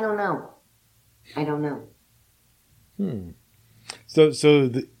I don't know. I don't know. In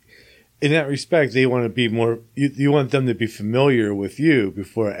that respect, they want to be more, you want them to be familiar with you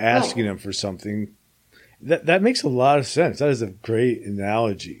before asking them for something. That makes a lot of sense. That is a great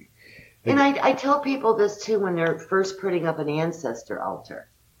analogy. And I tell people this too when they're first putting up an ancestor altar.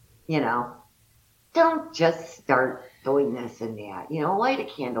 Don't just start doing this and that. Light a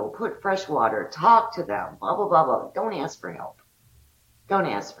candle, put fresh water, talk to them, blah, blah, blah, blah. Don't ask for help. Don't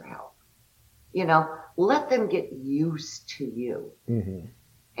ask for help. Let them get used to you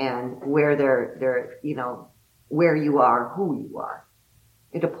and where they're, where you are, who you are.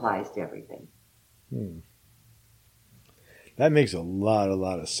 It applies to everything. That makes a lot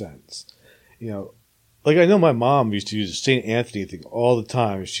of sense. Like I know my mom used to use the St. Anthony thing all the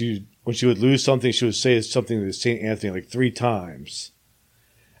time. When she would lose something, she would say something to St. Anthony like 3 times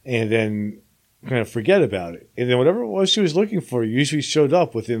and then kind of forget about it. And then whatever it was she was looking for usually showed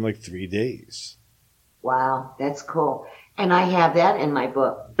up within like 3 days. Wow, that's cool. And I have that in my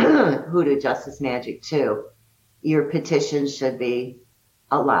book, Hoodoo Justice Magic too. your petition should be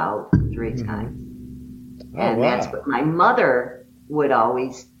allowed 3 times. Oh, And wow. that's what my mother would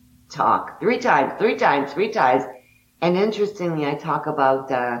always talk 3 times, 3 times, 3 times. And interestingly, I talk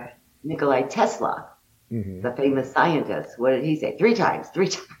about Nikolai Tesla, Mhm. the famous scientist. What did he say? 3 times, 3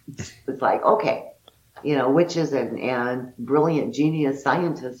 times. It's like, okay, witches and brilliant genius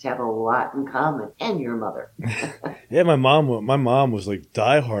scientists have a lot in common, and your mother. Yeah, my mom was like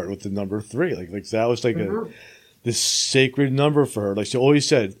diehard with the number 3. Like that was like this sacred number for her. Like she always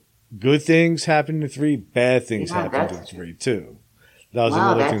said, good things happen to 3, bad things Yeah, happen to that's- 3 too. That was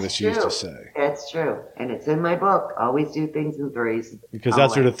Wow, another thing that that's she used true. to say. That's true. And it's in my book. Always do things in 3s. Because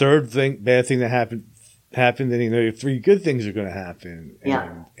that's where the Always. third bad thing that happened, then 3 good things are going to happen,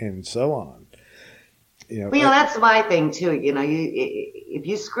 and so on. Well, that's my thing too. If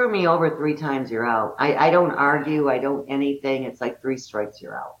you screw me over 3 times, you're out. I don't argue. I don't anything. It's like 3 strikes,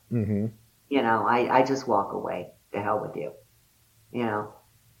 you're out. hmm I just walk away. To hell with you.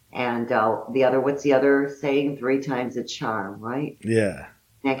 And what's the other saying? 3 times a charm, right? Yeah.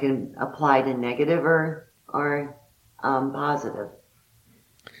 That can apply to negative or positive.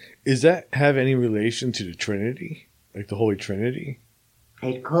 Does that have any relation to the Trinity, like the Holy Trinity?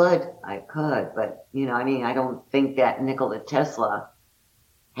 I could, but I don't think that Nikola Tesla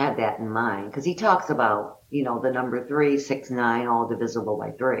had that in mind, because he talks about, the number 3, 6, 9, all divisible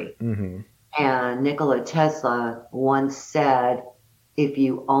by 3. Mm-hmm. And Nikola Tesla once said, if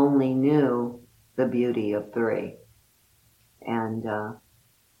you only knew the beauty of 3. And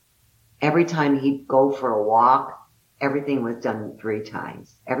every time he'd go for a walk, everything was done 3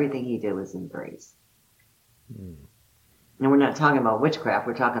 times. Everything he did was in 3s. And we're not talking about witchcraft.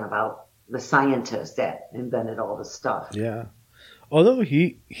 We're talking about the scientist that invented all the stuff. Yeah. Although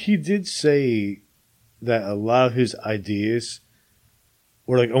he did say that a lot of his ideas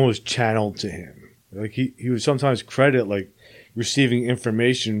were like almost channeled to him. Like he would sometimes credit like receiving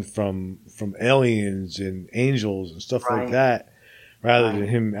information from aliens and angels and stuff like that, rather than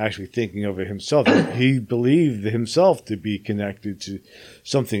him actually thinking of it himself. He believed himself to be connected to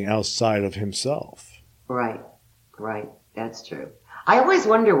something outside of himself. Right. That's true. I always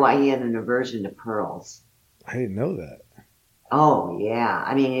wonder why he had an aversion to pearls. I didn't know that. Oh yeah.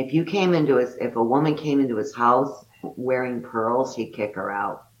 I mean, if a woman came into his house wearing pearls, he'd kick her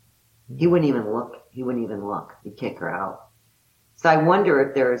out. He wouldn't even look. He'd kick her out. So I wonder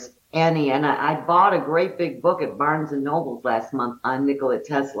if there's any, and I bought a great big book at Barnes and Noble's last month on Nikola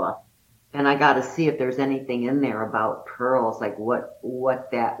Tesla. And I got to see if there's anything in there about pearls, like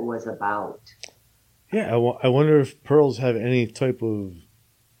what that was about. Yeah, I wonder if pearls have any type of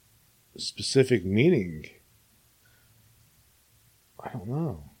specific meaning. I don't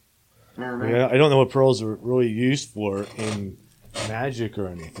know. I don't know what pearls are really used for in magic or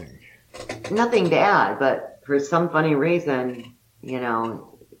anything. Nothing bad, but for some funny reason,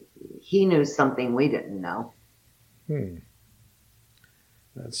 he knew something we didn't know.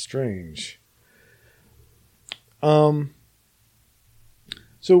 That's strange. So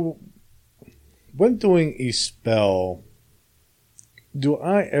when doing a spell, do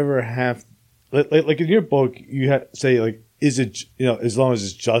I ever have like in your book you say like, is it as long as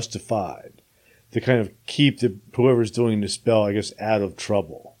it's justified to kind of keep whoever's doing the spell, I guess, out of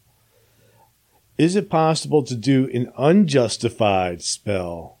trouble? Is it possible to do an unjustified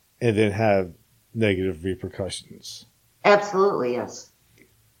spell and then have negative repercussions? Absolutely, yes.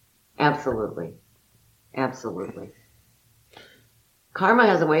 Absolutely. Karma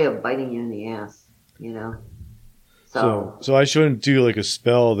has a way of biting you in the ass, So I shouldn't do like a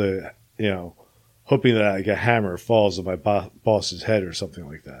spell that, hoping that like a hammer falls on my boss's head or something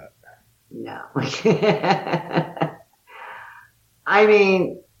like that. No. I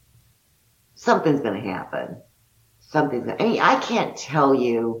mean, something's going to happen. I can't tell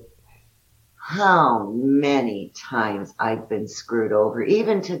you how many times I've been screwed over,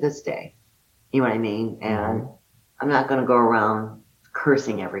 even to this day. You know what I mean? And I'm not going to go around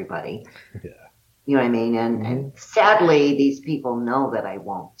cursing everybody. Yeah. You know what I mean? And sadly, these people know that I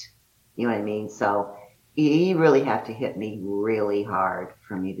won't. You know what I mean? So you really have to hit me really hard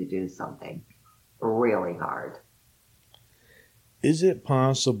for me to do something. Really hard. Is it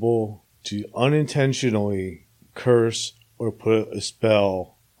possible to unintentionally curse or put a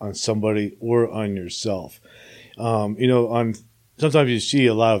spell on somebody or on yourself? Sometimes you see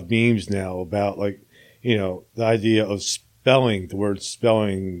a lot of memes now about the idea of spelling. The word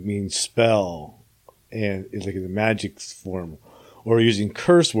spelling means spell, and it's like in the magic form, or using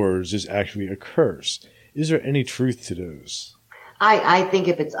curse words is actually a curse. Is there any truth to those? I think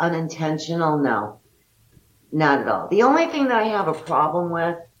if it's unintentional, no. Not at all. The only thing that I have a problem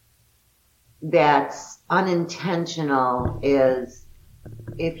with that's unintentional is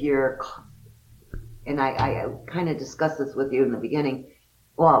if you're, and I kind of discussed this with you in the beginning,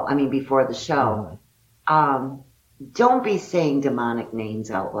 well, I mean, before the show, don't be saying demonic names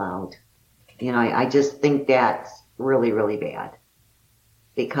out loud. You know, I just think that's really, really bad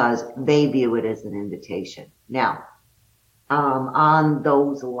because they view it as an invitation. Now, on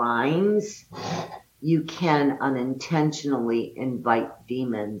those lines, you can unintentionally invite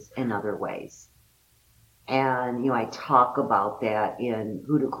demons in other ways. And, you know, I talk about that in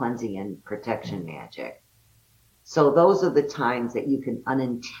Hoodoo Cleansing and Protection Magic. So those are the times that you can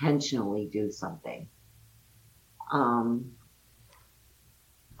unintentionally do something.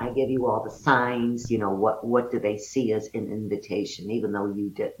 I give you all the signs, you know, what do they see as an invitation, even though you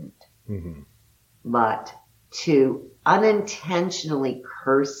didn't. Mm-hmm. But to unintentionally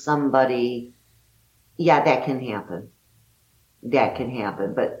curse somebody, yeah, that can happen. That can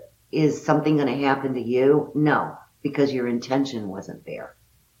happen. But is something going to happen to you? No, because your intention wasn't there.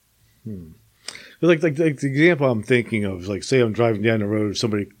 Like the example I'm thinking of is like, say I'm driving down the road,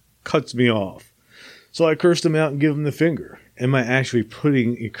 somebody cuts me off. So I curse them out and give them the finger. Am I actually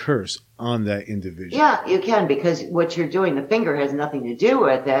putting a curse on that individual? Yeah, you can, because what you're doing, the finger has nothing to do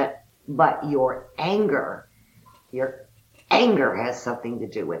with it, but your anger has something to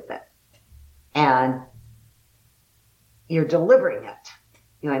do with it. And you're delivering it.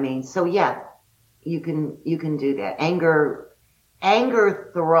 You know what I mean? So yeah, you can do that.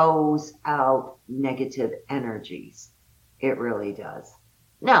 Anger throws out negative energies. It really does.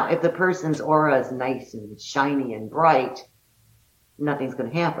 Now, if the person's aura is nice and shiny and bright, nothing's going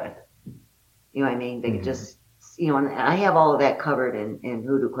to happen. You know what I mean? They just, you know, and I have all of that covered in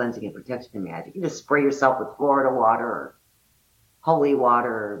Hoodoo Cleansing and Protection Magic. You just spray yourself with Florida water or holy water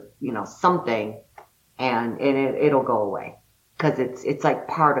or, you know, something, and it'll go away. Because it's like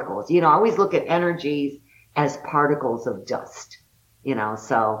particles. You know, I always look at energies as particles of dust. You know,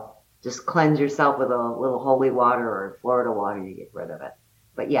 so just cleanse yourself with a little holy water or Florida water, you get rid of it.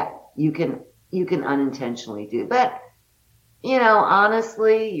 But yeah, you can unintentionally do. But, you know,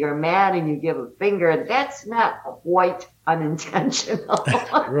 honestly, you're mad and you give a finger. That's not quite unintentional.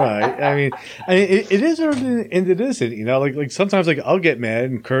 Right. I mean, it is and it isn't. You know, like sometimes like I'll get mad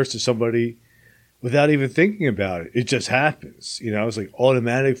and curse at somebody without even thinking about it. It just happens. You know, it's like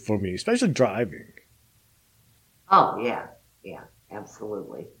automatic for me, especially driving. Oh yeah,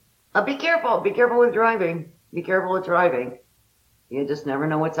 absolutely. Be careful. Be careful with driving. Be careful with driving. You just never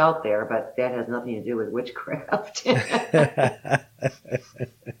know what's out there, but that has nothing to do with witchcraft.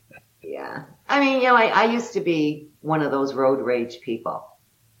 Yeah. I mean, you know, I used to be one of those road rage people.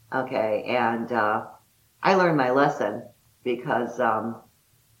 Okay. And I learned my lesson because,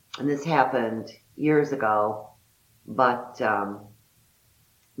 and this happened years ago, but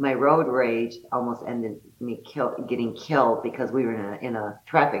my road rage almost ended me getting killed because we were in a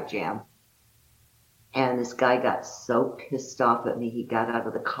traffic jam. And this guy got so pissed off at me, he got out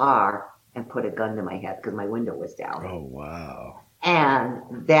of the car and put a gun to my head because my window was down. Oh, wow.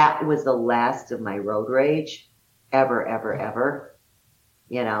 And that was the last of my road rage ever,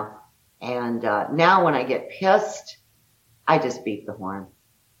 you know. And now when I get pissed, I just beat the horn.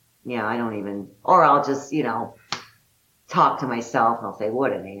 You know, I don't even, or I'll just, you know, talk to myself and I'll say,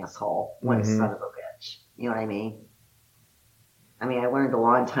 what an asshole. What a son of a bitch. You know what I mean? I mean, I learned a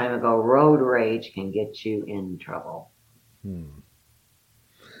long time ago, road rage can get you in trouble. And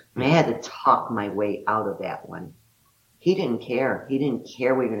I had to talk my way out of that one. He didn't care. He didn't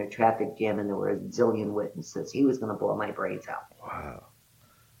care we were in a traffic jam and there were a zillion witnesses. He was going to blow my brains out. Wow.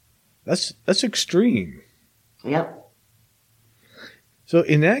 That's extreme. Yep. So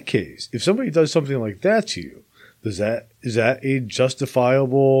in that case, if somebody does something like that to you, is that a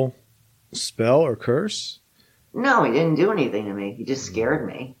justifiable spell or curse? No, he didn't do anything to me. He just scared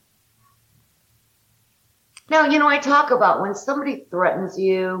me. Now, you know, I talk about when somebody threatens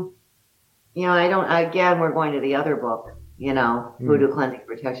you, you know, again, we're going to the other book, you know, Hoodoo Cleansing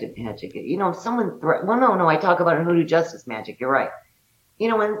Protection Magic. You know, if someone no, I talk about Hoodoo Justice Magic. You're right. You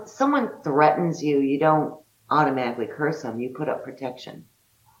know, when someone threatens you, you don't automatically curse them. You put up protection.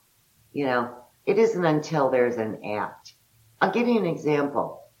 You know, it isn't until there's an act. I'll give you an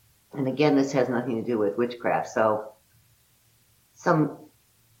example. And again, this has nothing to do with witchcraft. So some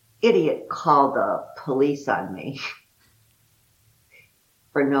idiot called the police on me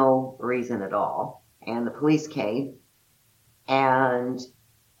for no reason at all. And the police came and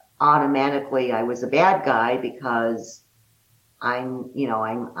automatically I was a bad guy because they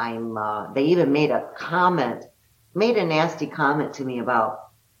even made a nasty comment to me about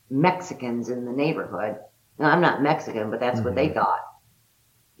Mexicans in the neighborhood. Now, I'm not Mexican, but that's what they thought.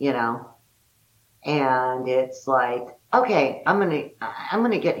 You know, And it's like, okay, I'm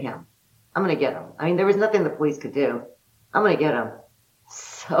gonna get him. I'm gonna get him. I mean, there was nothing the police could do. I'm gonna get him.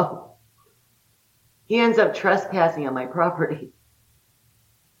 So he ends up trespassing on my property,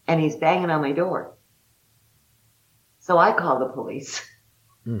 and he's banging on my door. So I call the police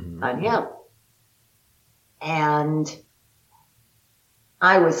on him. And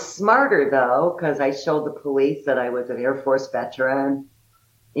I was smarter though, because I showed the police that I was an Air Force veteran.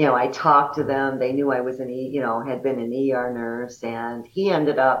 You know, I talked to them. They knew I was had been an ER nurse, and he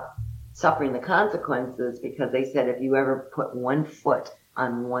ended up suffering the consequences because they said, if you ever put 1 foot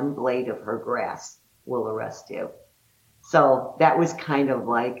on one blade of her grass, we'll arrest you. So that was kind of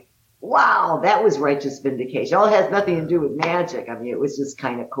like, wow, that was righteous vindication. All it has nothing to do with magic. I mean, it was just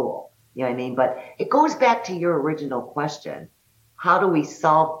kind of cool. You know what I mean? But it goes back to your original question. How do we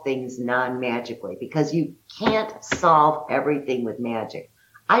solve things non-magically? Because you can't solve everything with magic.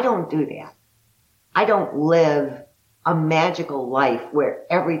 I don't do that. I don't live a magical life where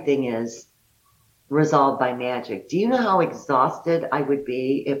everything is resolved by magic. Do you know how exhausted I would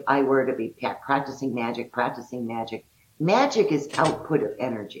be if I were to be practicing magic? Magic is output of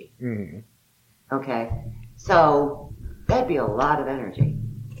energy. Okay? So that'd be a lot of energy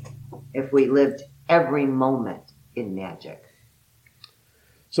if we lived every moment in magic.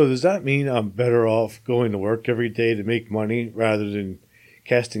 So does that mean I'm better off going to work every day to make money rather than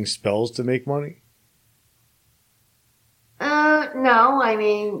casting spells to make money? No. I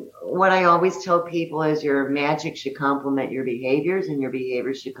mean, what I always tell people is your magic should complement your behaviors, and your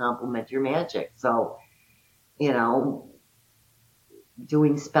behaviors should complement your magic. So, you know,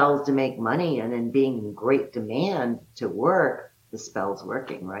 doing spells to make money and then being in great demand to work, the spell's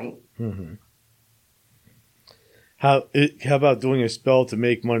working, right? How about doing a spell to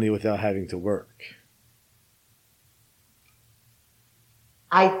make money without having to work?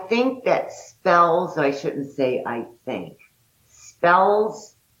 I think that spells, I shouldn't say I think,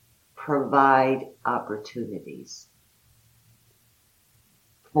 spells provide opportunities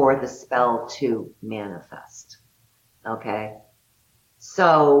for the spell to manifest. Okay?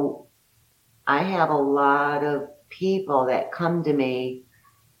 So I have a lot of people that come to me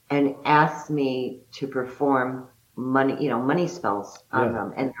and ask me to perform money spells on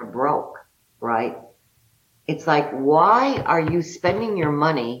them, and they're broke, right? It's like, why are you spending your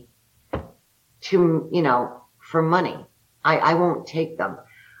money for money? I won't take them.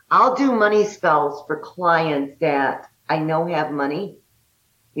 I'll do money spells for clients that I know have money.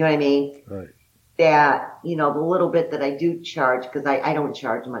 You know what I mean? Right. That, the little bit that I do charge, because I don't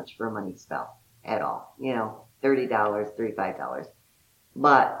charge much for a money spell at all. $30, $35.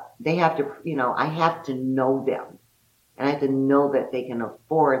 But they have to, I have to know them. And I have to know that they can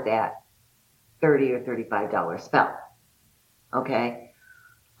afford that $30 or $35 spell. Okay?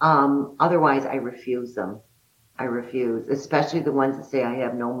 Otherwise, I refuse them. I refuse, especially the ones that say I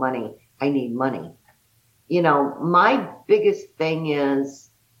have no money. I need money. My biggest thing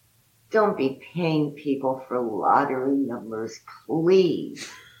is don't be paying people for lottery numbers, please.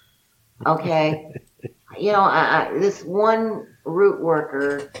 Okay? This one root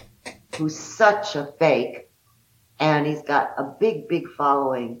worker who's such a fake, and he's got a big, big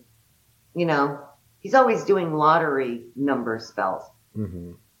following. He's always doing lottery number spells.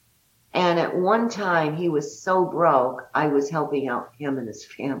 And at one time, he was so broke, I was helping out him and his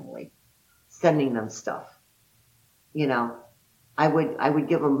family, sending them stuff. I would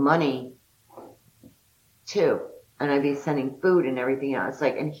give him money too, and I'd be sending food and everything else.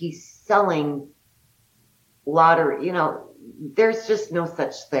 And he's selling lottery. There's just no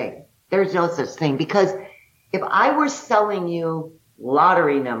such thing. There's no such thing, because if I were selling you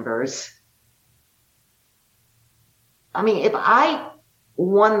lottery numbers, if I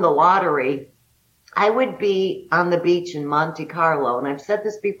won the lottery, I would be on the beach in Monte Carlo, and I've said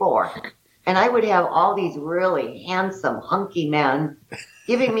this before, and I would have all these really handsome, hunky men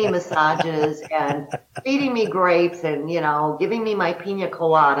giving me massages and feeding me grapes and, giving me my pina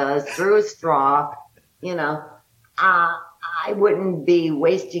coladas through a straw. I wouldn't be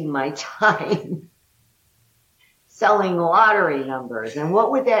wasting my time selling lottery numbers. And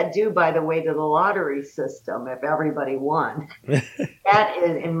what would that do, by the way, to the lottery system if everybody won? That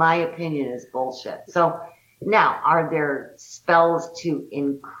is, in my opinion, is bullshit. So now, are there spells to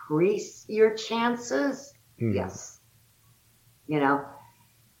increase your chances? Yes. You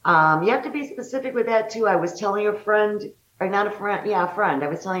have to be specific with that too. I was telling a friend, or not a friend, a friend. I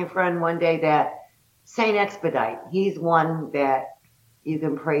was telling a friend one day that Saint Expedite, he's one that you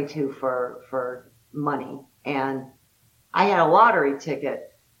can pray to for money. And I had a lottery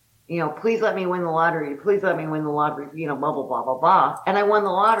ticket, please let me win the lottery. Please let me win the lottery, blah, blah, blah, blah, blah. And I won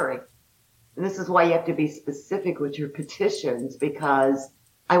the lottery. And this is why you have to be specific with your petitions, because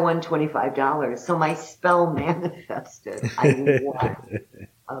I won $25. So my spell manifested. I won.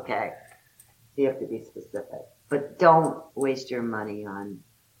 Okay. So you have to be specific. But don't waste your money on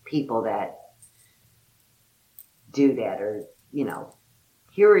people that do that, or,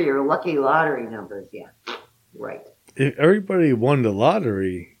 here are your lucky lottery numbers. Yeah, right. If everybody won the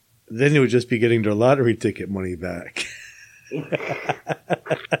lottery, then they would just be getting their lottery ticket money back.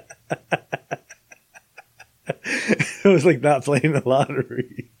 It was like not playing the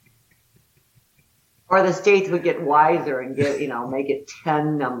lottery. Or the states would get wiser and get, make it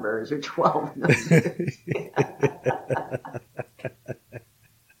 10 numbers or 12 numbers.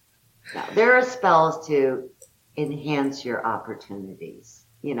 Now, there are spells to enhance your opportunities.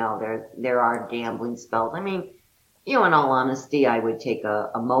 There are gambling spells. I mean, in all honesty, I would take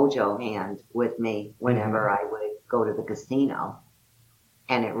a mojo hand with me whenever I would go to the casino.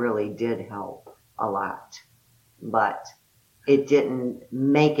 And it really did help a lot. But it didn't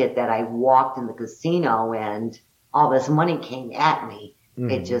make it that I walked in the casino and all this money came at me.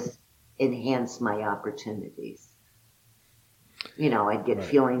 It just enhanced my opportunities. I'd get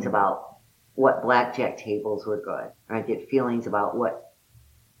feelings about what blackjack tables were good. Or I'd get feelings about what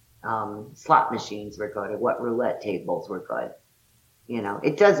slot machines were good, or what roulette tables were good.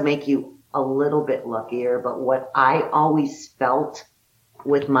 It does make you a little bit luckier, but what I always felt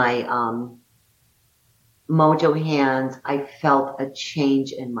with my mojo hands, I felt a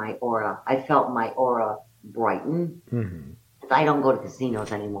change in my aura. I felt my aura brighten. I don't go to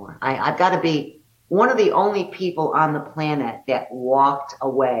casinos anymore. I've got to be one of the only people on the planet that walked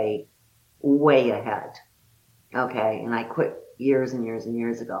away way ahead. Okay, and I quit years and years and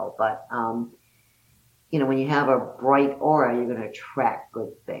years ago. But, when you have a bright aura, you're going to attract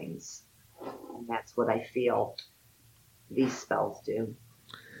good things. And that's what I feel these spells do.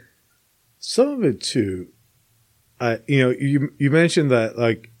 Some of it too, you mentioned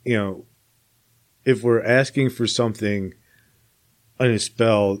that, if we're asking for something in a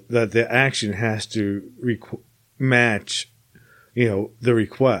spell, that the action has to match, the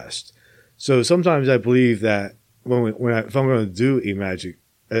request. So sometimes I believe that if I'm going to do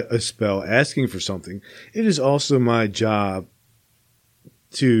a spell asking for something, it is also my job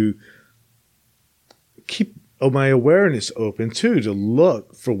to keep my awareness open too, to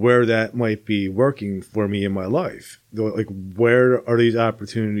look for where that might be working for me in my life. Like, where are these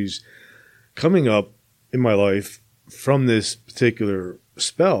opportunities coming up in my life from this particular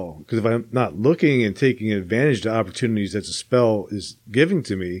spell? Because if I'm not looking and taking advantage of the opportunities that the spell is giving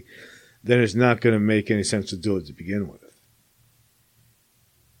to me, then it's not going to make any sense to do it to begin with.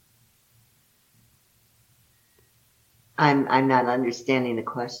 I'm not understanding the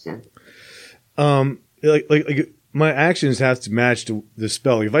question. Like my actions have to match the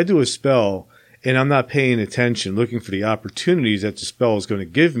spell. Like, if I do a spell and I'm not paying attention, looking for the opportunities that the spell is going to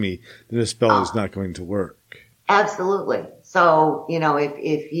give me, then the spell is not going to work. Absolutely. So,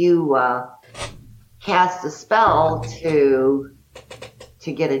 if you cast a spell to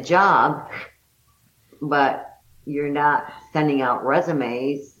get a job, but you're not sending out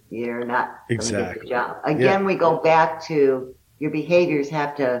resumes, you're not going to get the job. Again, we go back to your behaviors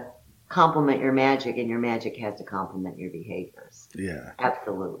have to complement your magic, and your magic has to complement your behaviors. Yeah.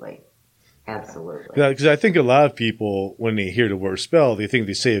 Absolutely. Because I think a lot of people, when they hear the word spell, they think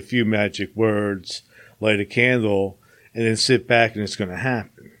they say a few magic words, light a candle, and then sit back and it's going to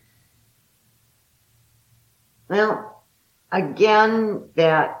happen. Well, again,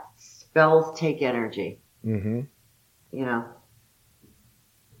 that spells take energy. Mm-hmm.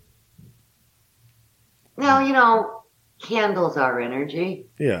 Now, candles are energy.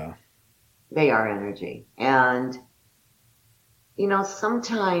 Yeah. They are energy. And,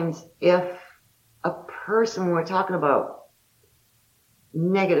 sometimes if a person, we're talking about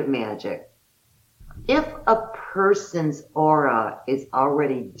negative magic, if a person's aura is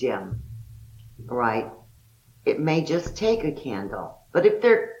already dim, right, it may just take a candle. But if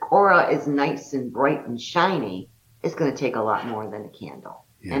their aura is nice and bright and shiny, it's going to take a lot more than a candle.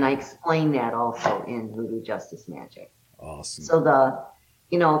 Yeah. And I explain that also in Voodoo Justice Magic. Awesome. So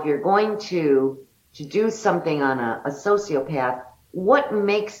if you're going to do something on a sociopath, what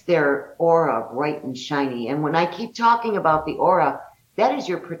makes their aura bright and shiny? And when I keep talking about the aura, that is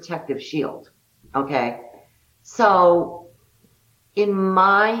your protective shield. Okay. So in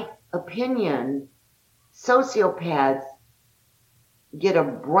my opinion, sociopaths get a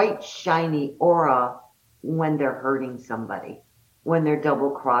bright, shiny aura when they're hurting somebody, when they're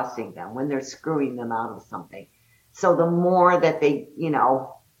double crossing them, when they're screwing them out of something. So the more that they,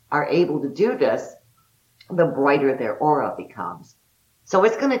 are able to do this, the brighter their aura becomes. So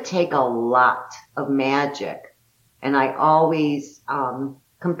it's going to take a lot of magic. And I always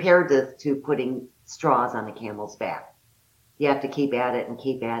compared this to putting straws on a camel's back. You have to keep at it and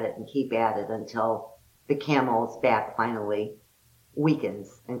keep at it and keep at it until the camel's back finally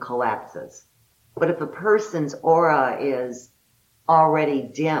weakens and collapses. But if a person's aura is already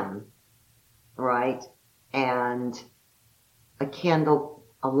dim, right, and a candle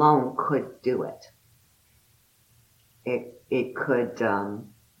alone could do it. It could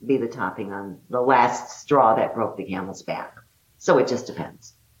be the topping on the last straw that broke the camel's back. So it just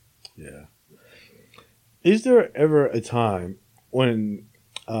depends. Yeah. Is there ever a time when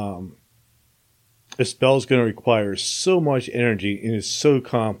a spell's going to require so much energy and is so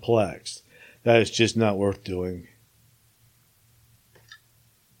complex that it's just not worth doing?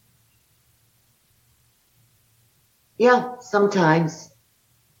 Yeah, sometimes.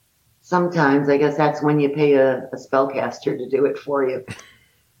 Sometimes. I guess that's when you pay a spellcaster to do it for you.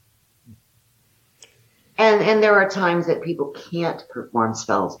 And there are times that people can't perform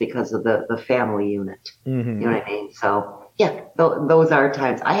spells because of the family unit. Mm-hmm. You know what I mean? So, yeah, those are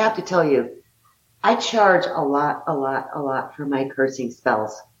times. I have to tell you, I charge a lot for my cursing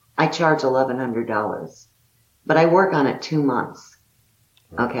spells. I charge $1,100. But I work on it 2 months.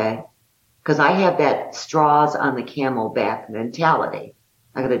 Okay? Because I have that straws on the camel back mentality.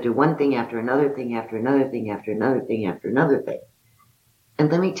 I got to do one thing after another thing after another thing after another thing after another thing. And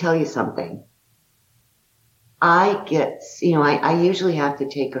let me tell you something. I get, I usually have to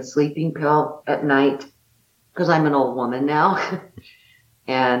take a sleeping pill at night because I'm an old woman now.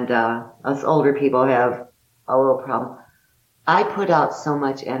 And us older people have a little problem. I put out so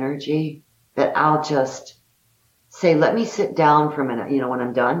much energy that I'll just say, let me sit down for a minute, when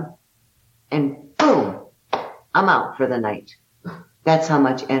I'm done. And boom, I'm out for the night. That's how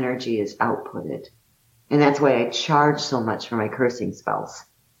much energy is outputted. And that's why I charge so much for my cursing spells.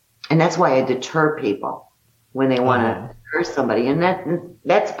 And that's why I deter people when they want to curse somebody. And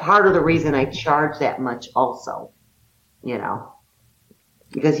that's part of the reason I charge that much also,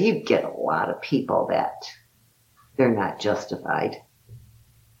 because you get a lot of people that they're not justified.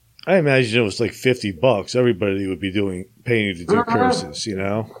 I imagine it was like $50. Everybody would be paying you to do curses,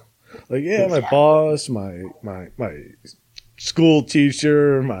 Like, yeah, my boss, my school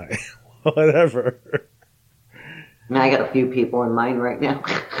teacher, my whatever. And I got a few people in mind right now.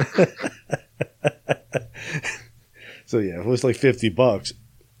 So yeah, if it was like $50,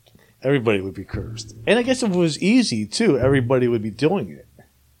 everybody would be cursed. And I guess if it was easy too, everybody would be doing it.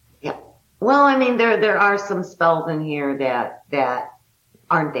 Yeah. Well, I mean, there are some spells in here that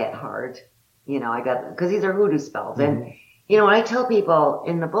aren't that hard. Because these are hoodoo spells. Mm-hmm. And, when I tell people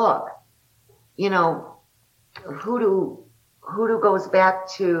in the book, hoodoo goes back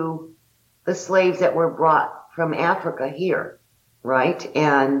to the slaves that were brought from Africa here, right?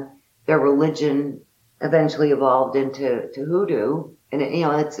 And their religion eventually evolved into hoodoo. And,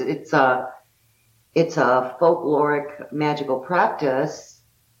 it's a folkloric magical practice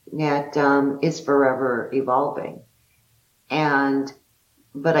that is forever evolving.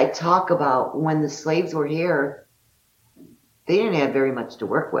 But I talk about when the slaves were here, they didn't have very much to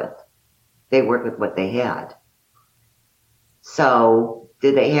work with. They worked with what they had. So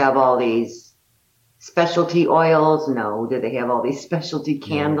did they have all these specialty oils? No. Did they have all these specialty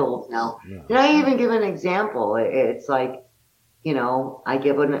candles? No. Did I even give an example? It's like, I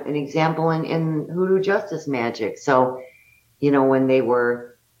give an example in hoodoo justice magic. So, when they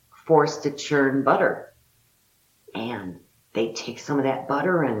were forced to churn butter, and they take some of that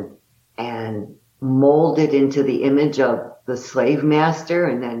butter and mold it into the image of the slave master,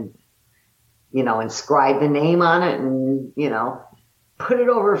 and then, inscribe the name on it and, put it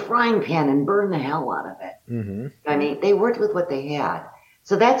over a frying pan and burn the hell out of it. Mm-hmm. I mean, they worked with what they had.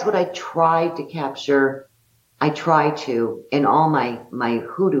 So that's what I tried to capture. I try to in all my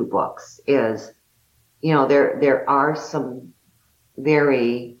hoodoo books is, there are some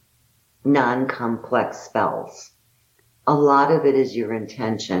very non-complex spells. A lot of it is your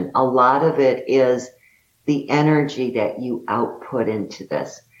intention. A lot of it is the energy that you output into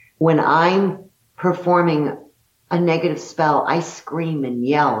this. When I'm performing a negative spell, I scream and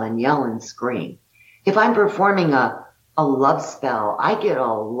yell and scream. If I'm performing a love spell, I get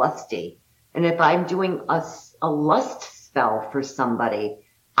all lusty. And if I'm doing a lust spell for somebody,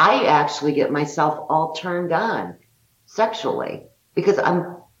 I actually get myself all turned on sexually because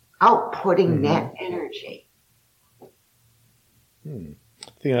I'm outputting that energy. I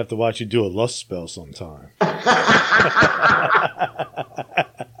think I have to watch you do a lust spell sometime.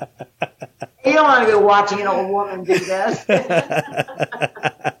 You don't want to be watching an old woman do this.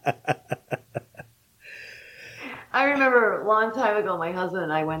 I remember a long long time ago, my husband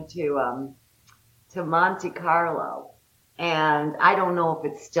and I went to Monte Carlo, and I don't know if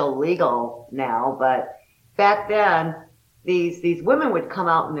it's still legal now, but back then these women would come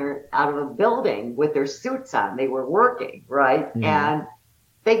out out of a building with their suits on. They were working, right? Mm-hmm. And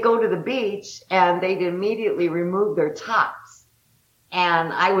they'd go to the beach and they'd immediately remove their tops.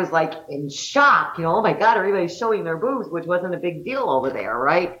 And I was like in shock, oh my God, everybody's showing their boobs, which wasn't a big deal over there,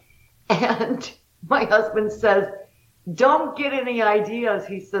 right? And my husband says, don't get any ideas.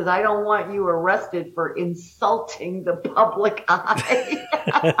 He says, I don't want you arrested for insulting the public eye.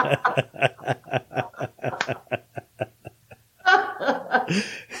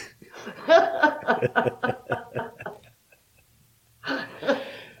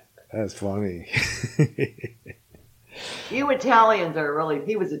 That's funny. You Italians are really,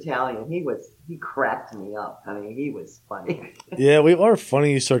 he was Italian. He cracked me up. I mean, he was funny. Yeah, we are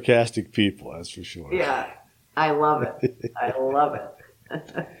funny, sarcastic people, that's for sure. Yeah, I love it. I love it.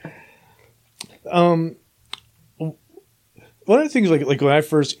 One of the things, like when I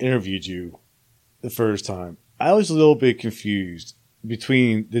first interviewed you the first time, I was a little bit confused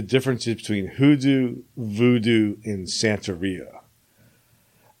between the differences between hoodoo, voodoo, and Santeria.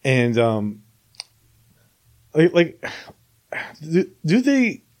 And do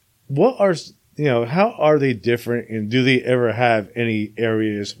they? What are how are they different, and do they ever have any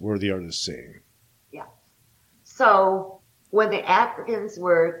areas where they are the same? Yeah. So when the Africans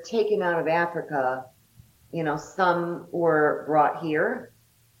were taken out of Africa, some were brought here,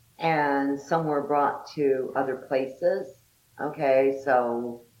 and some were brought to other places. Okay,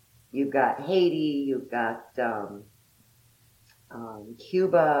 so you've got Haiti, you've got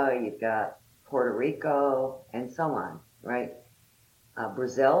Cuba, you've got Puerto Rico, and so on, right?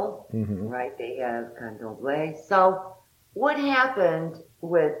 Brazil, mm-hmm. right? They have candomblé. So what happened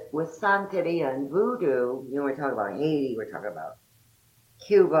with Santeria and voodoo, we're talking about Haiti, we're talking about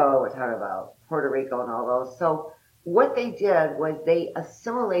Cuba, we're talking about Puerto Rico and all those. So what they did was they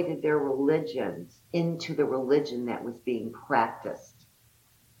assimilated their religions into the religion that was being practiced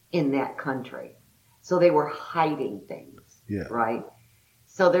in that country. So they were hiding things, right?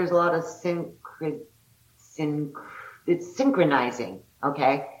 So there's a lot of it's synchronizing,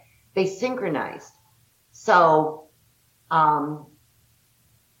 okay? They synchronized. So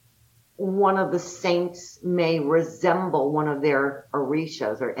one of the saints may resemble one of their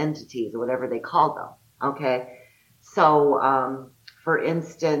orishas or entities or whatever they call them, okay? So, for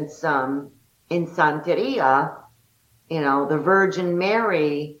instance, in Santeria, the Virgin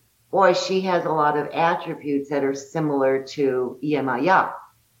Mary, boy, she has a lot of attributes that are similar to Yemaya.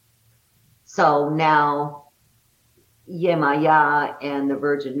 So now Yemaya and the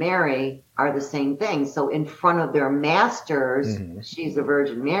Virgin Mary are the same thing. So in front of their masters, mm-hmm. she's the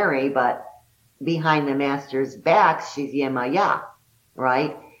Virgin Mary, but behind the master's backs, she's Yemaya,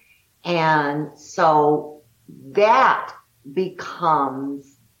 right? And so that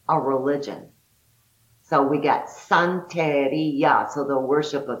becomes a religion. So we got Santeria, so the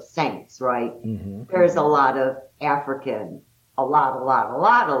worship of saints, right? Mm-hmm. There's a lot of African, a lot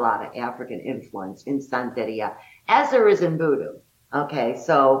of African influence in Santeria, as there is in voodoo. Okay,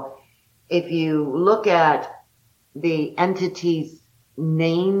 so if you look at the entities'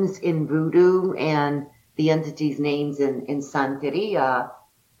 names in voodoo and the entities' names in Santeria,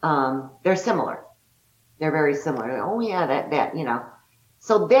 they're similar. They're very similar. Oh yeah, that.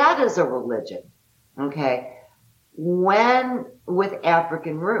 So that is a religion. Okay. When with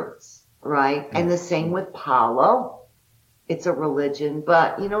African roots, right? And the same with Palo. It's a religion,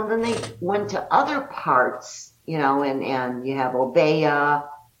 but then they went to other parts, and you have Obeya,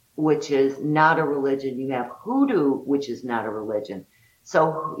 which is not a religion. You have Hoodoo, which is not a religion.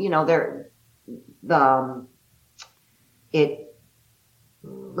 So,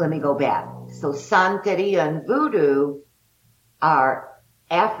 let me go back. So Santeria and Voodoo are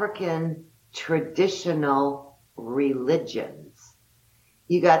African traditional religions.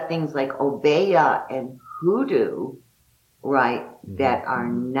 You got things like Obeya and Hoodoo, right, that are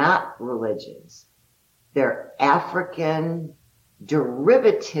not religions. They're African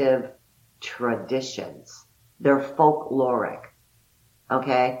derivative traditions. They're folkloric.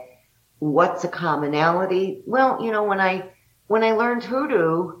 Okay? What's a commonality? Well, when I learned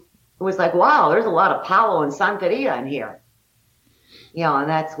Hoodoo, it was like, wow, there's a lot of Palo and Santeria in here. And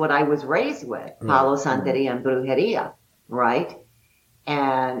that's what I was raised with, Palo, Santeria, and Brujeria, right?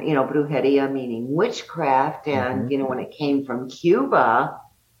 And, Brujeria meaning witchcraft. And, when it came from Cuba,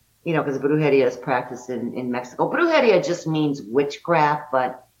 because Brujeria is practiced in Mexico. Brujeria just means witchcraft,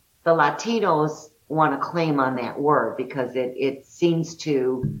 but the Latinos want to claim on that word because it seems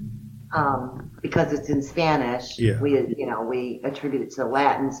to because it's in Spanish. Yeah. We attribute it to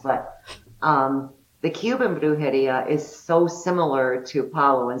Latins, but the Cuban brujeria is so similar to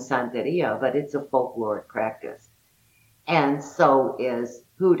Palo and Santeria, but it's a folkloric practice. And so is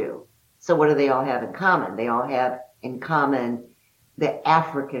hoodoo. So what do they all have in common? They all have in common the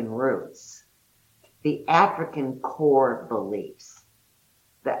African roots, the African core beliefs,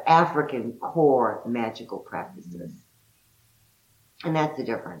 the African core magical practices. And that's the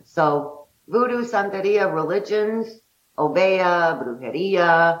difference. So voodoo, Santeria, religions, Obeah,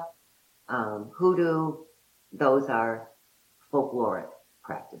 brujeria, hoodoo, those are folkloric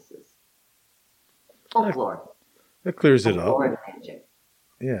practices. Folklore. That clears it up. Folklore magic.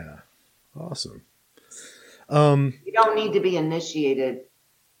 Yeah. Awesome. You don't need to be initiated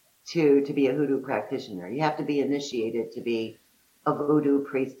to be a hoodoo practitioner. You have to be initiated to be a voodoo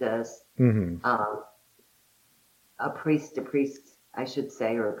priestess, a priest, I should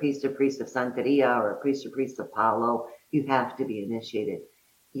say, or a priest of Santeria, or a priest of Palo. You have to be initiated.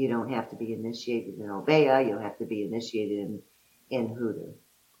 You don't have to be initiated in Obeah. You have to be initiated in hoodoo.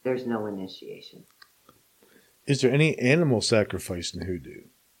 There's no initiation. Is there any animal sacrifice in hoodoo?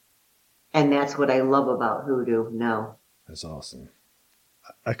 And that's what I love about hoodoo. No. That's awesome.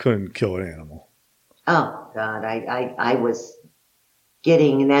 I couldn't kill an animal. Oh, God. I was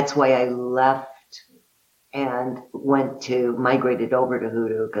getting, and that's why I left and migrated over to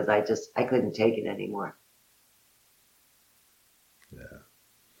hoodoo, because I couldn't take it anymore. Yeah.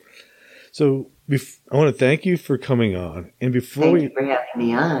 So I want to thank you for coming on. And Thank you for having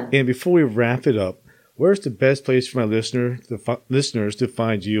me on. And before we wrap it up, where's the best place for my listeners to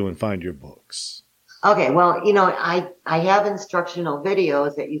find you and find your books? Okay, well, I have instructional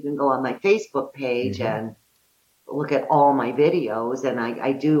videos that you can go on my Facebook page and look at all my videos, and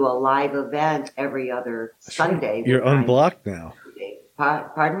I do a live event every other Sunday. You're unblocked now.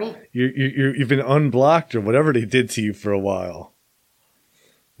 Pardon me? You've been unblocked or whatever they did to you for a while.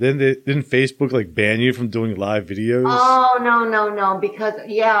 Didn't Facebook ban you from doing live videos? Oh, no, because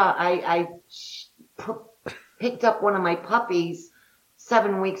I picked up one of my puppies,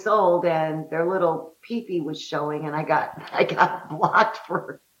 7 weeks old, and their little pee-pee was showing, and I got blocked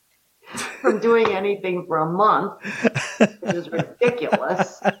from doing anything for a month, which is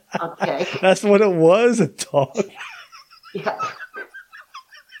ridiculous. Okay. That's what it was, a dog? Yeah.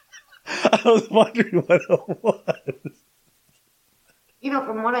 I was wondering what it was.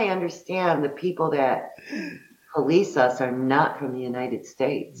 From what I understand, the people that police us are not from the United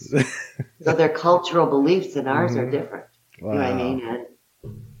States. So their cultural beliefs and ours are different. Wow. You know what I mean?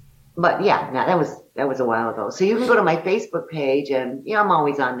 But yeah, that was a while ago. So you can go to my Facebook page, and I'm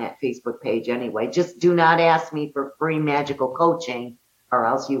always on that Facebook page anyway. Just do not ask me for free magical coaching, or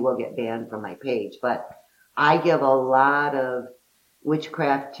else you will get banned from my page. But I give a lot of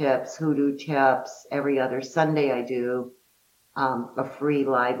witchcraft tips, hoodoo tips. Every other Sunday I do a free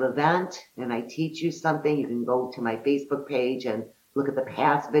live event, and I teach you something. You can go to my Facebook page and look at the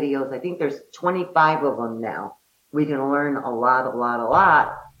past videos. I think there's 25 of them now. We can learn a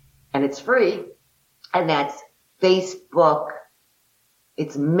lot, and it's free. And that's Facebook.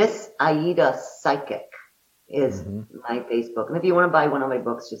 It's Miss Aida Psychic is my Facebook. And if you want to buy one of my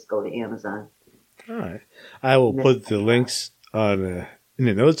books, just go to Amazon. All right. I will put the links in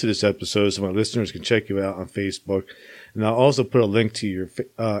the notes to this episode so my listeners can check you out on Facebook. And I'll also put a link to your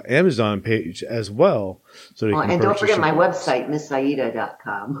Amazon page as well. So they can and don't forget my books. website,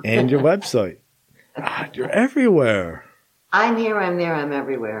 missaida.com. And your website. You're everywhere. I'm here, I'm there, I'm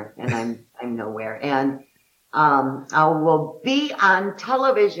everywhere, and I'm nowhere. And I will be on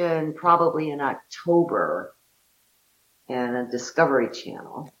television probably in October and a Discovery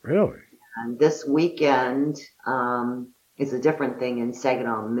Channel. Really? And this weekend is a different thing in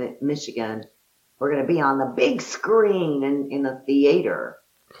Saginaw, Michigan. We're going to be on the big screen in a theater,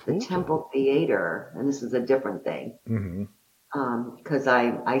 the Temple Theater, and this is a different thing. Because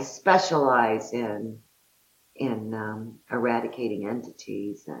I specialize in eradicating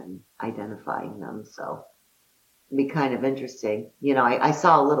entities and identifying them. So it'd be kind of interesting. I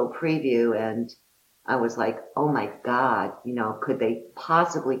saw a little preview and I was like, oh my God, could they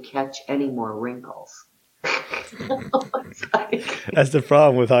possibly catch any more wrinkles? That's the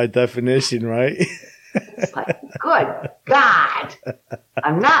problem with high definition, right? It's like, good God.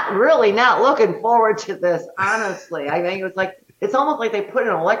 I'm not looking forward to this, honestly. I think it's almost like they put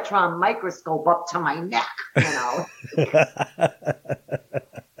an electron microscope up to my neck,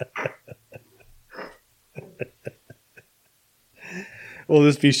 Will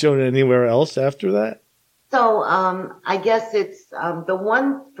this be shown anywhere else after that? So I guess it's the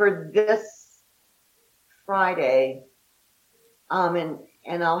one for this Friday. And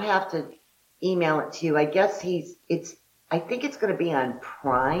and I'll have to email it to you. I guess I think it's going to be on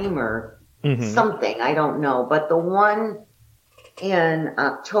Prime or something. I don't know. But the one in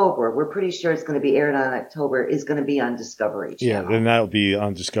October, we're pretty sure it's going to be aired on October, is going to be on Discovery Channel. Yeah, then that'll be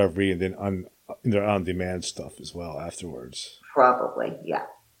on Discovery and then on their on-demand stuff as well afterwards. Probably, yeah.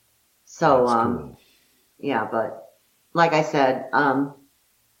 So, Cool. yeah, but like I said,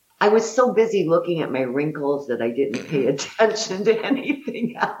 I was so busy looking at my wrinkles that I didn't pay attention to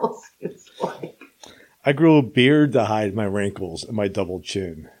anything else. It's like... I grew a beard to hide my wrinkles and my double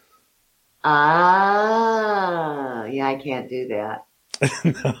chin. Ah, yeah, I can't do that.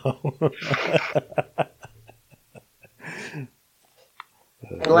 No.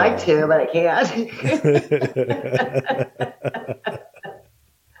 I'd like to, but I can't.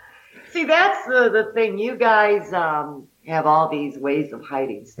 See, that's the thing. You guys have all these ways of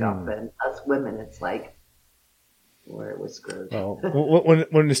hiding stuff, and us women, it's like, we're screwed. Well,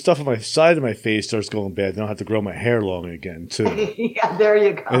 when the stuff on my side of my face starts going bad, then I'll have to grow my hair long again, too. Yeah, there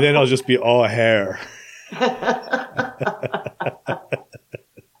you go. And then I'll just be all hair.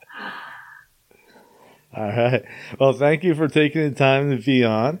 All right. Well, thank you for taking the time to be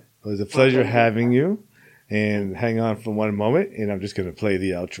on. It was a pleasure having you. And hang on for one moment, and I'm just going to play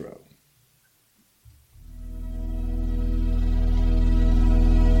the outro.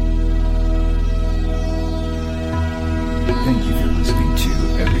 Thank you for listening to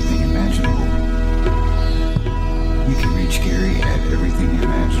Everything Imaginable. You can reach Gary at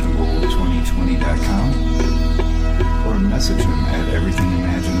everythingimaginable2020.com or message him at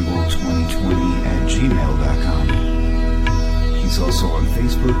everythingimaginable2020@gmail.com. He's also on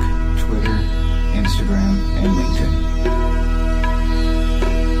Facebook, Twitter, Instagram, and LinkedIn.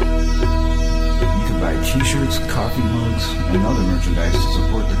 You can buy t-shirts, coffee mugs, and other merchandise to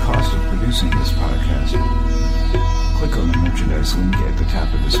support the cost of producing this podcast. Click on the merchandise link at the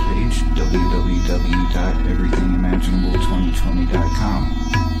top of this page, www.everythingimaginable2020.com.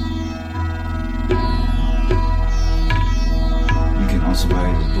 You can also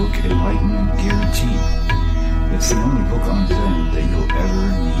buy the book Enlightenment Guaranteed. It's the only book on Zen that you'll ever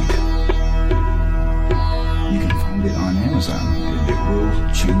need. You can find it on Amazon, and it will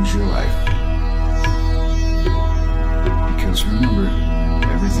change your life.